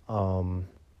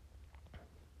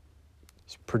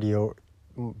 It's pretty...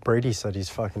 Brady said he's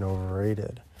fucking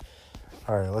overrated.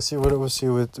 All right, let's see what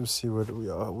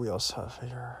we else have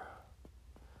here.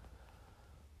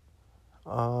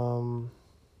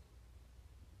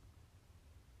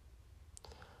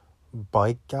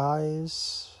 Bike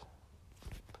guys,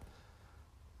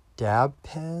 dab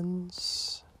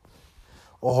pens.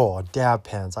 Oh, dab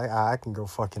pens. I can go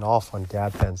fucking off on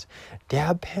dab pens.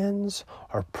 Dab pens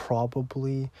are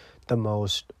probably the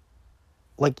most,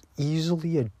 like,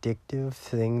 easily addictive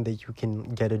thing that you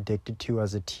can get addicted to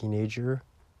as a teenager,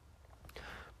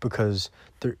 because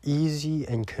they're easy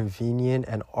and convenient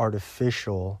and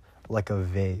artificial like a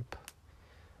vape,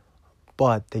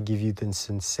 but they give you the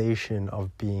sensation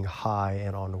of being high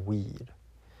and on weed,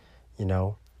 you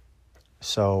know?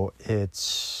 So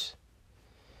it's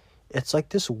like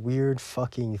this weird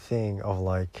fucking thing of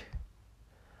like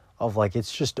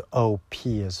it's just OP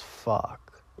as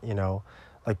fuck, you know?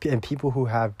 Like, and people who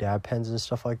have dab pens and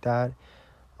stuff like that,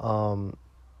 I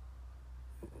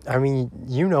mean,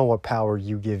 you know what power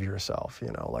you give yourself,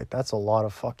 you know? Like, that's a lot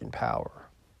of fucking power.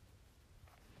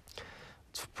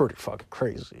 It's pretty fucking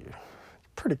crazy.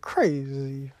 Pretty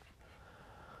crazy.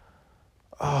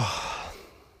 Oh.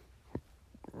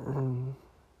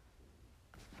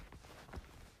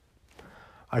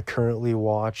 I currently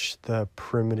watch the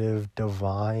Primitive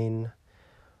Divine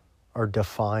or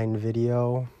Define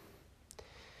video.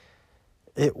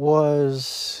 It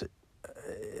wasn't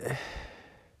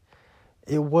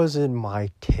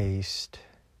my taste.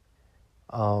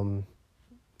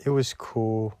 It was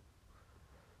cool,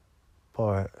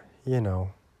 but you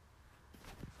know,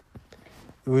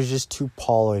 it was just too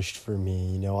polished for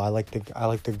me. You know, I like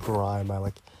the grime. I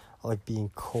like being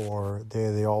core.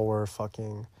 They all wear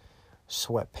fucking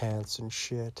sweatpants and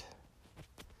shit.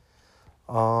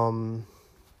 I'm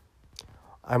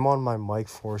on my Mike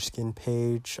Foreskin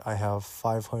page. I have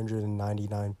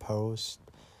 599 posts,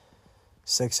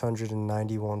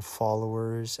 691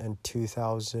 followers, and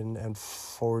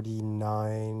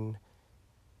 2,049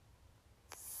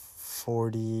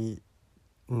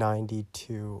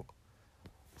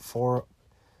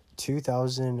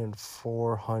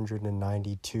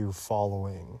 2,492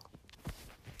 following.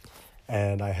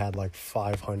 And I had like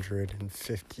 500 or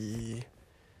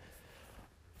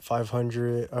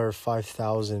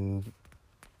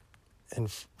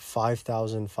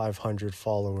 5,500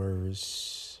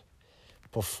 followers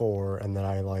before, and then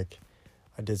I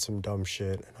did some dumb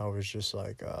shit, and I was just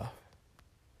like,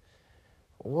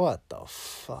 what the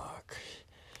fuck?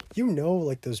 You know,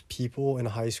 like those people in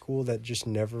high school that just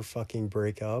never fucking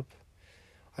break up?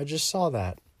 I just saw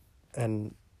that,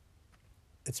 and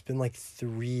it's been like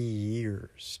 3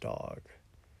 years, dog,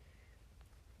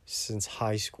 since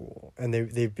high school, and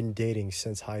they've been dating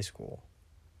since high school,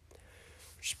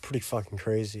 which is pretty fucking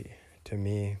crazy to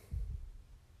me.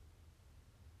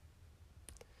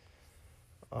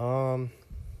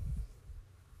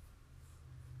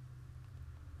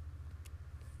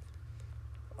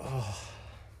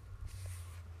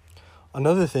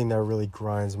 Another thing that really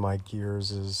grinds my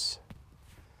gears is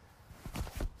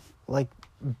like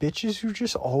bitches who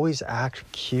just always act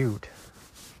cute,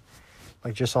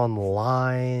 like just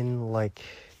online, like,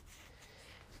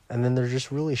 and then they're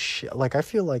just really like, I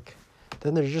feel like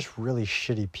then they're just really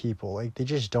shitty people. Like, they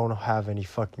just don't have any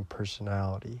fucking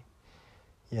personality,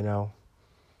 you know?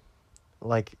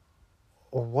 Like,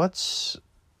 what's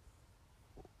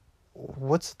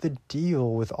the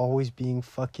deal with always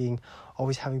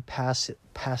having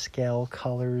pastel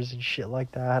colors and shit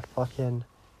like that, fucking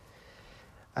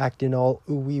acting all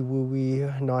ooey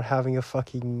wooey, not having a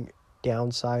fucking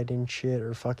downside and shit,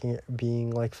 or fucking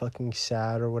being like fucking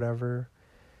sad or whatever.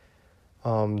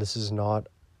 This is not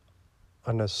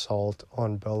an assault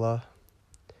on Bella.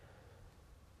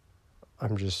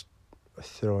 I'm just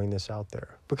throwing this out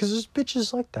there because there's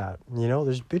bitches like that, you know?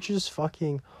 There's bitches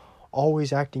fucking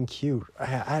always acting cute.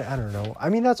 I don't know. I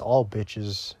mean, that's all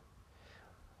bitches.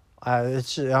 I'm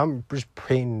just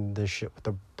painting this shit with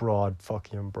a broad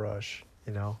fucking brush,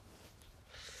 you know?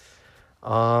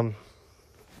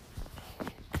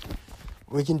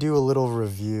 We can do a little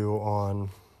review on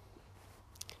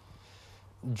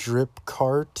Drip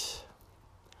Cart.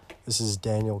 This is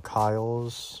Daniel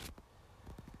Kyle's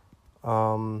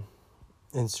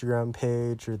Instagram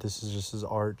page, or this is just his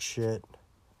art shit.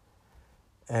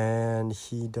 And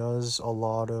he does a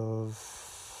lot of...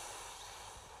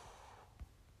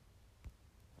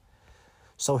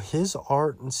 So his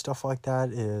art and stuff like that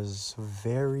is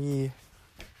very...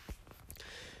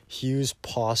 He used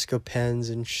Posca pens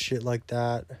and shit like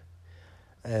that.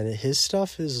 And his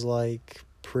stuff is like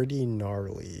pretty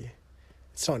gnarly.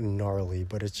 It's not gnarly,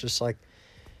 but it's just like...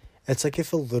 It's like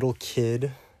if a little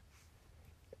kid...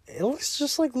 It looks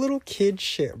just like little kid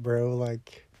shit, bro.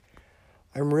 Like,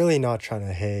 I'm really not trying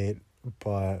to hate,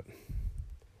 but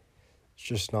it's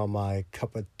just not my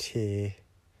cup of tea.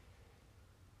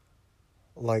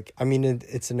 Like, I mean,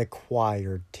 it's an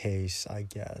acquired taste, I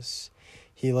guess.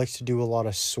 He likes to do a lot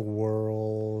of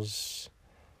swirls.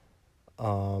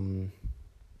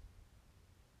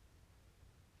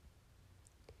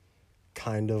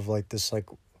 Kind of like this like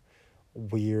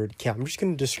weird. Okay, I'm just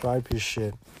gonna describe his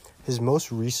shit. His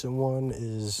most recent one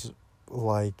is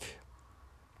like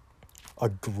a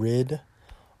grid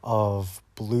of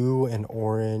blue and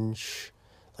orange,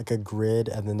 like a grid,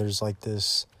 and then there's like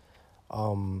this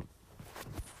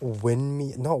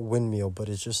windmill, not windmill, but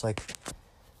it's just like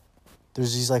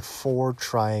there's these like 4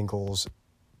 triangles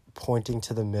pointing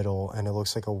to the middle, and it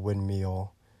looks like a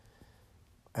windmill,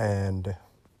 and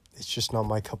it's just not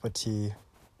my cup of tea.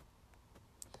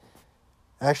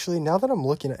 Actually, now that I'm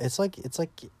looking at it's like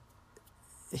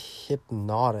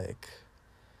hypnotic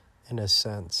in a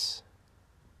sense.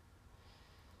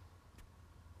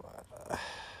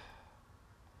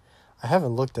 I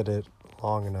haven't looked at it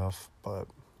long enough, but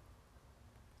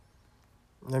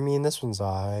I mean, this one's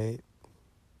alright.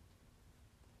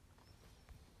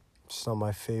 It's not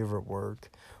my favorite work.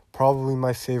 Probably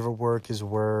my favorite work is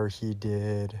where he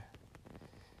did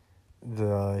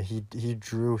he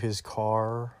drew his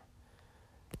car,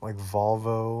 like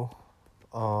Volvo.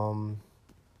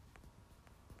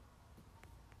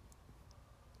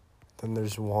 Then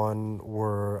there's one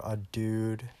where a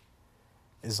dude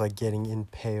is like getting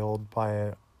impaled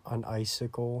by an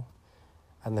icicle,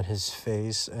 and then his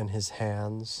face and his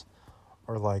hands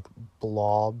are like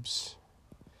blobs.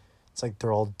 It's like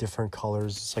they're all different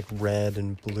colors. It's like red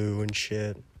and blue and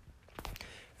shit.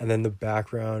 And then the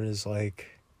background is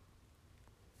like,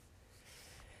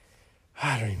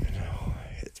 I don't even know.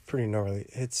 It's pretty gnarly.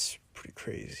 It's pretty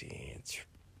crazy.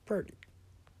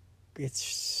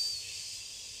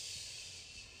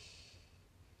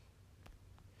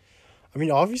 I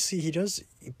mean, obviously he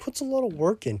puts a lot of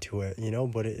work into it,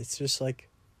 but it's just like,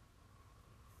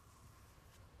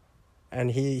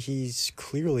 and he's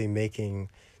clearly making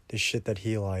the shit that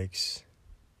he likes.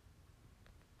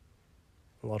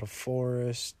 A lot of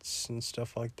forests and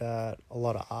stuff like that. A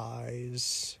lot of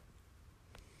eyes.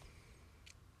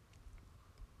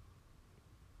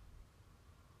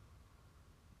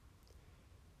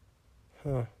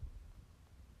 Huh.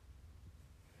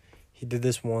 He did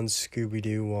this one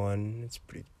Scooby-Doo one. It's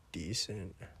pretty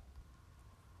decent.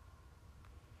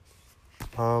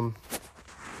 No,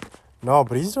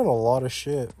 but he's done a lot of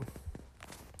shit.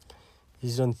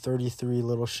 He's done 33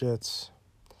 little shits.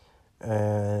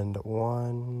 And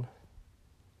one...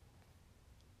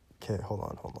 Okay, hold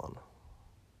on.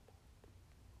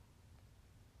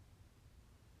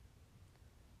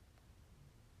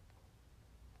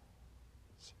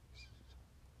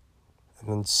 And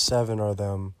then 7 of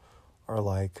them are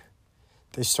like,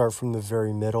 they start from the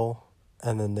very middle,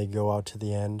 and then they go out to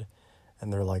the end,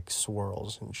 and they're like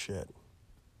swirls and shit.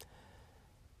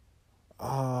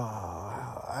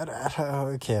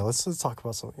 Okay, let's talk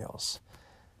about something else.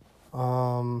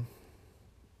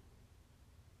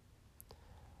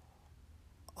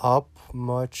 Up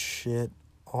much shit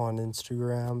on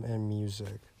Instagram and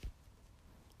music.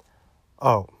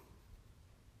 Oh.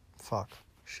 Fuck.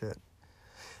 Shit.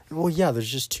 Well, yeah, there's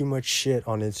just too much shit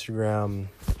on Instagram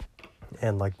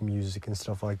and, like, music and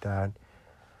stuff like that.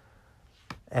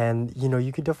 And,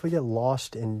 you could definitely get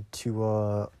lost into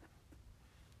a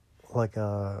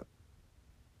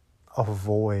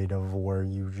void of where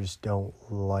you just don't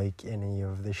like any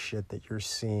of the shit that you're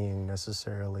seeing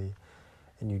necessarily,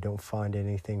 and you don't find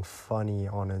anything funny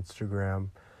on Instagram,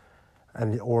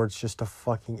 or it's just a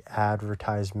fucking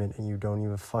advertisement and you don't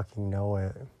even fucking know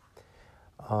it.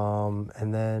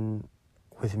 And then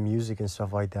with music and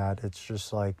stuff like that, it's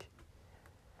just like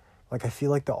I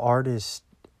feel like the artist,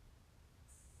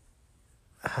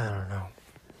 I don't know.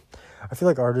 I feel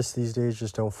like artists these days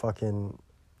just don't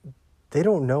they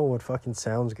don't know what fucking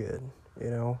sounds good,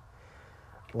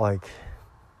 Like,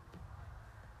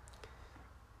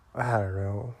 I don't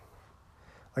know.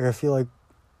 Like, I feel like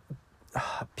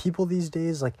people these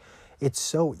days, like, it's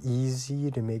so easy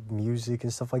to make music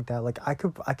and stuff like that. Like, I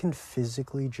can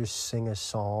physically just sing a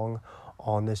song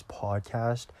on this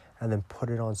podcast and then put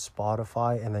it on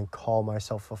Spotify and then call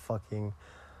myself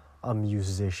a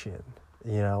musician,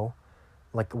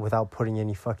 Like, without putting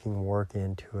any fucking work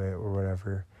into it or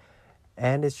whatever.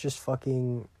 And it's just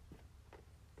fucking...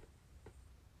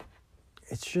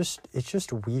 It's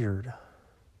just weird.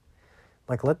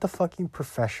 Like, let the fucking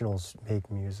professionals make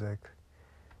music.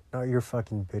 Not your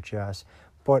fucking bitch ass.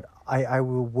 But I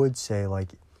would say, like,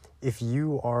 if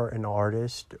you are an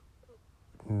artist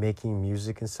making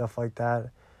music and stuff like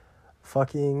that,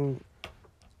 fucking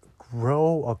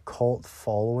grow a cult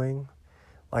following.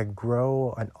 Like,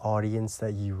 grow an audience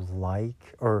that you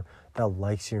like, or that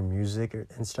likes your music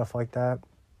and stuff like that.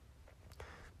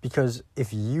 Because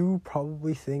if you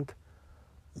probably think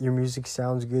your music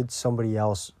sounds good, somebody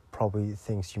else probably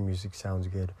thinks your music sounds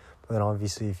good. But then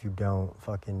obviously if you don't,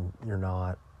 fucking, you're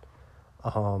not.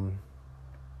 But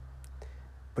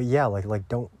yeah, like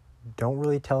don't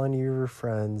really tell any of your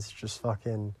friends. Just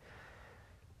fucking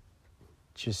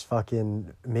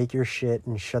make your shit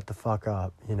and shut the fuck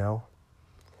up, you know?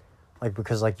 Like,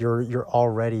 because like you're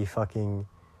already fucking,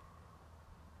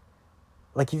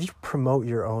 like, if you promote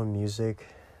your own music,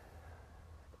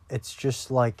 it's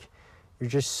just like you're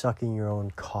just sucking your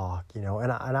own cock, you know?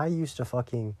 And I used to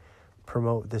fucking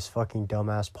promote this fucking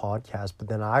dumbass podcast, but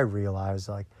then I realized,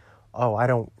 like, oh, I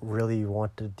don't really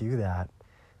want to do that.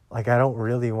 Like, I don't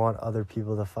really want other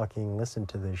people to fucking listen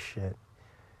to this shit,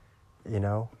 you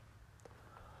know?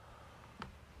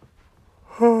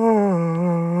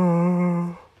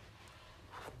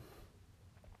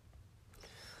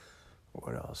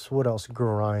 What else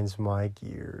grinds my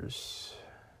gears?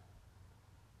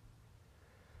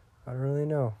 I don't really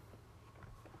know.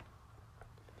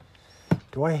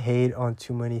 Do I hate on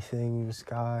too many things,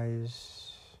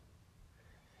 guys?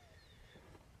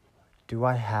 Is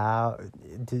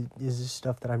this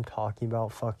stuff that I'm talking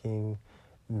about fucking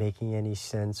making any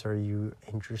sense? Are you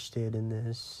interested in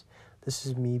this? This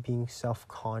is me being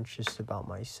self-conscious about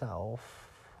myself.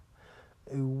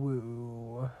 Ooh,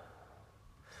 woo.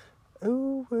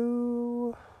 Ooh,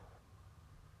 woo.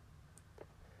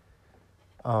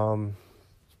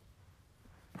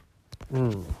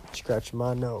 Scratching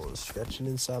my nose. Scratching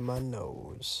inside my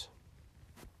nose.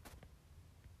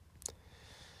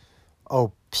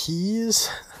 Oh, peas?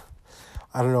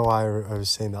 I don't know why I was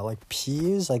saying that. Like,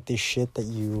 peas, like the shit that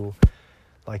you,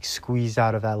 like, squeeze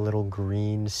out of that little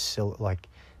green, like,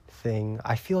 thing.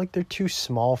 I feel like they're too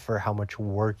small for how much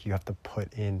work you have to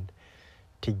put in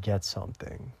to get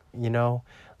something, you know?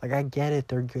 Like, I get it.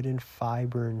 They're good in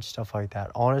fiber and stuff like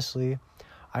that. Honestly,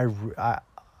 I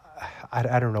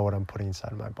don't know what I'm putting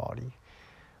inside of my body.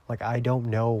 Like, I don't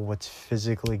know what's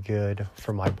physically good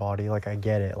for my body. Like, I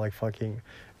get it. Like, fucking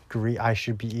I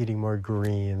should be eating more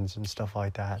greens and stuff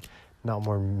like that, not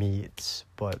more meats,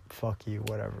 but fuck you,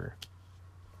 whatever.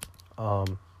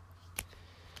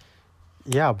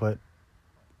 Yeah, but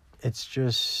it's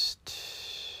just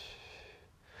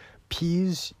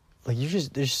peas, like,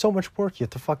 there's so much work. You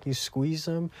have to fucking squeeze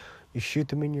them, you shoot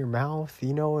them in your mouth,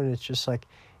 you know, and it's just like,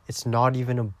 it's not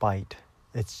even a bite.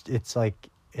 It's like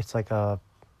a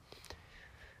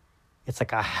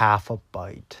half a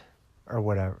bite or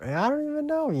whatever. And I don't even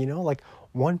know, you know, like,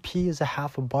 one pea is a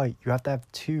half a bite. You have to have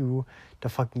two to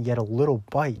fucking get a little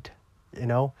bite, you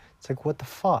know? It's like, what the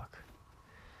fuck?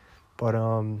 But,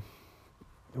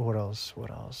 what else?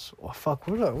 Oh, fuck,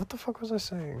 what the fuck was I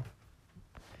saying?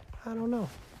 I don't know.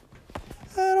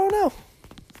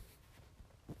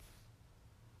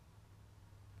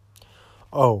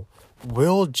 Oh,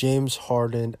 will James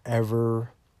Harden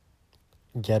ever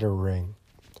get a ring?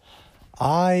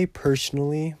 I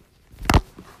personally...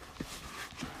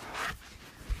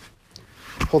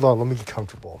 Hold on, let me get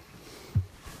comfortable.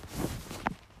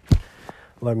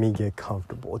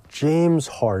 James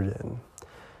Harden.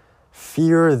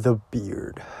 Fear the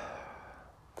beard.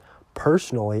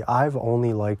 Personally, I've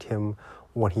only liked him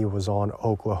when he was on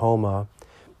Oklahoma,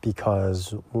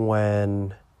 because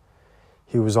when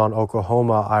he was on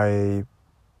Oklahoma, I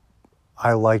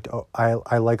like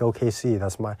OKC.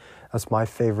 That's my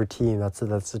favorite team. That's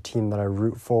the team that I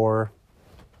root for.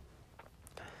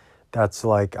 That's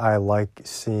like, I like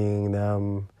seeing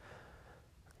them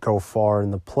go far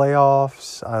in the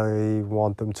playoffs. I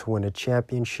want them to win a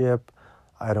championship.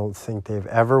 I don't think they've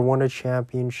ever won a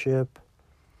championship,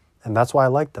 and that's why I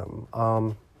like them.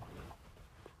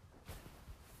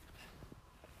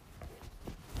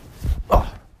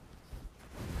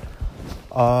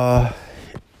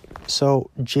 So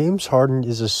James Harden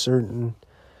is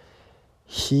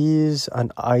he's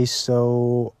an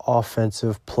ISO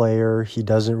offensive player. He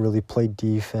doesn't really play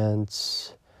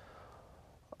defense.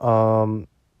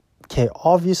 Okay,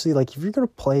 obviously, like, if you're going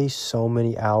to play so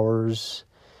many hours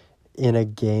in a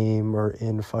game or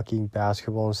in fucking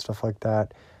basketball and stuff like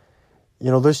that,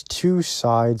 you know, there's two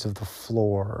sides of the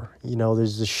floor. You know,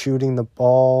 there's the shooting the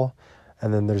ball,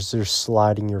 and then there's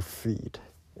sliding your feet,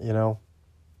 you know?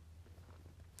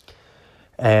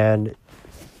 And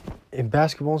in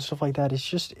basketball and stuff like that, it's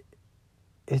just,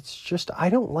 I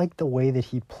don't like the way that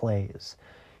he plays.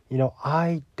 You know,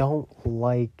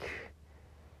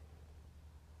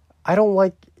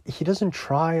 he doesn't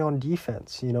try on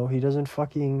defense, you know? He doesn't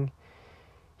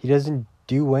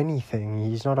do anything.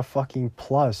 He's not a fucking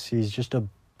plus. He's just a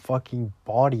fucking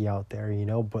body out there, you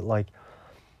know? But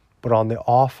on the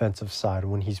offensive side,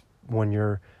 when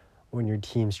your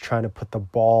team's trying to put the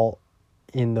ball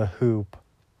in the hoop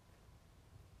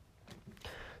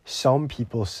some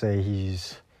people say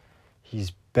he's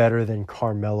better than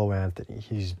Carmelo Anthony.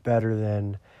 He's better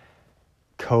than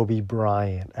Kobe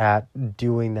Bryant at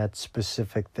doing that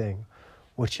specific thing,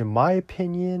 which in my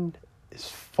opinion is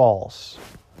false.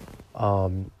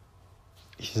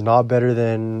 He's not better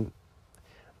than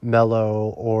Melo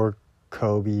or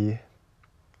Kobe.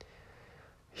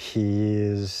 He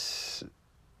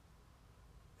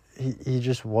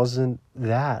just wasn't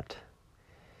that.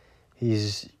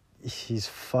 He's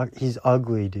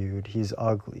ugly, dude. He's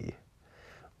ugly.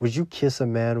 Would you kiss a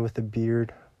man with a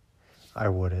beard? I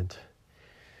wouldn't.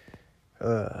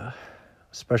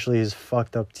 Especially his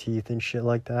fucked up teeth and shit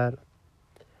like that.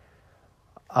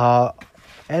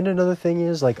 And another thing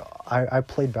is, like, I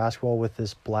played basketball with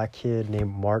this black kid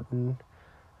named Martin.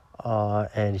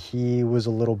 And he was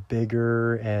a little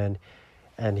bigger, and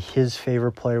his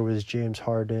favorite player was James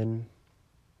Harden.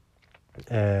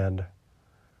 And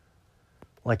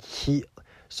like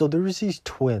so there was these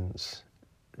twins,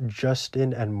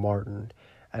 Justin and Martin,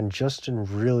 and Justin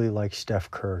really liked Steph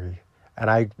Curry, and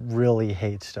I really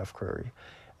hate Steph Curry,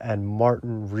 and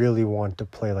Martin really wanted to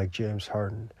play like James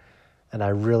Harden, and I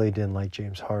really didn't like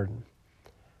James Harden.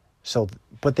 So,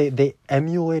 but they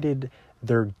emulated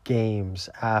their games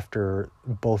after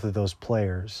both of those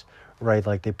players, right?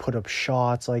 Like, they put up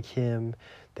shots like him,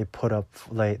 they put up,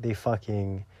 like, they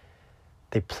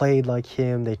played like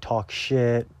him, they talk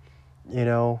shit, you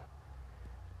know,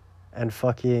 and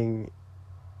fucking,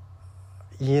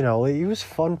 you know, it was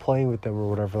fun playing with them or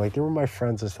whatever. Like, they were my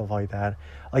friends and stuff like that.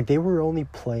 Like, they were only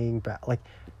playing like,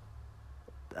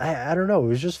 I don't know, it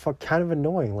was just kind of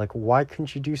annoying. Like, why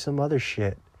couldn't you do some other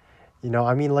shit? You know,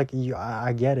 I mean, like,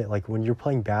 I get it. Like, when you're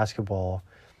playing basketball,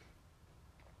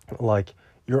 like,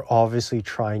 you're obviously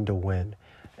trying to win.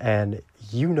 And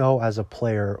you know as a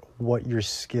player what your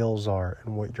skills are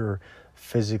and what you're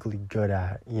physically good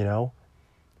at, you know?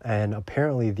 And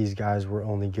apparently these guys were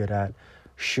only good at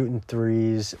shooting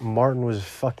threes. Martin was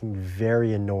fucking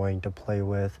very annoying to play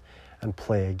with and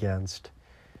play against.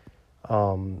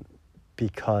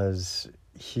 Because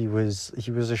he was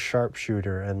a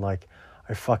sharpshooter, and, like,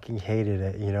 I fucking hated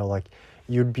it, you know? Like,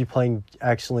 you'd be playing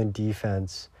excellent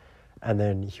defense, and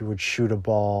then he would shoot a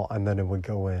ball, and then it would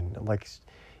go in. Like,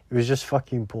 it was just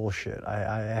fucking bullshit.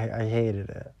 I hated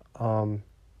it.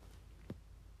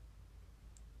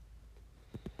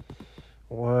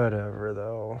 Whatever,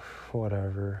 though.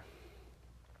 Whatever.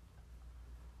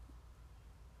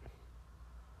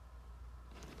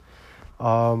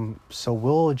 So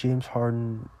will James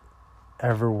Harden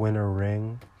ever win a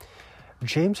ring?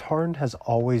 James Harden has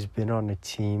always been on a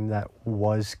team that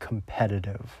was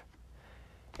competitive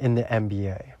in the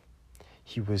NBA.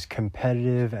 He was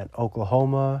competitive at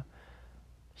Oklahoma,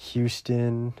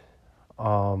 Houston,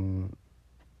 not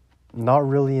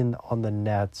really on the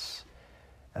Nets,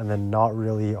 and then not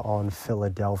really on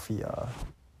Philadelphia.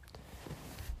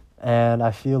 And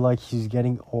I feel like he's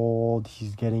getting old.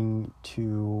 He's getting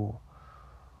to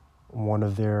one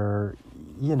of their,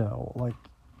 you know, like,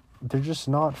 they're just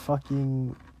not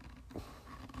fucking, they're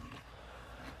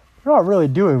not really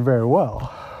doing very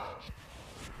well.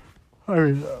 I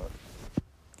mean,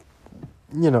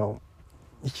 you know,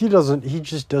 he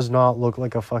just does not look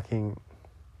like a fucking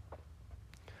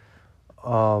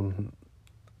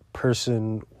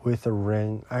person with a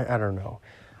ring. I don't know.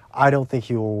 I don't think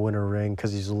he will win a ring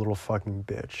because he's a little fucking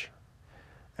bitch.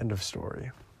 End of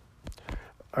story.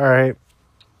 Alright.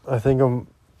 I think I'm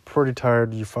pretty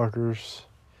tired, you fuckers.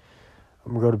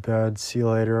 I'm gonna go to bed. See you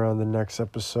later on the next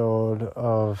episode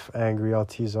of Angry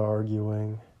Altiza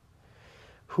Arguing.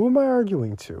 Who am I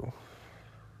arguing to?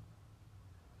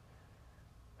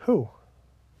 Who?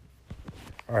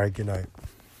 Alright, good night.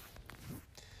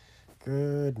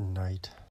 Good night.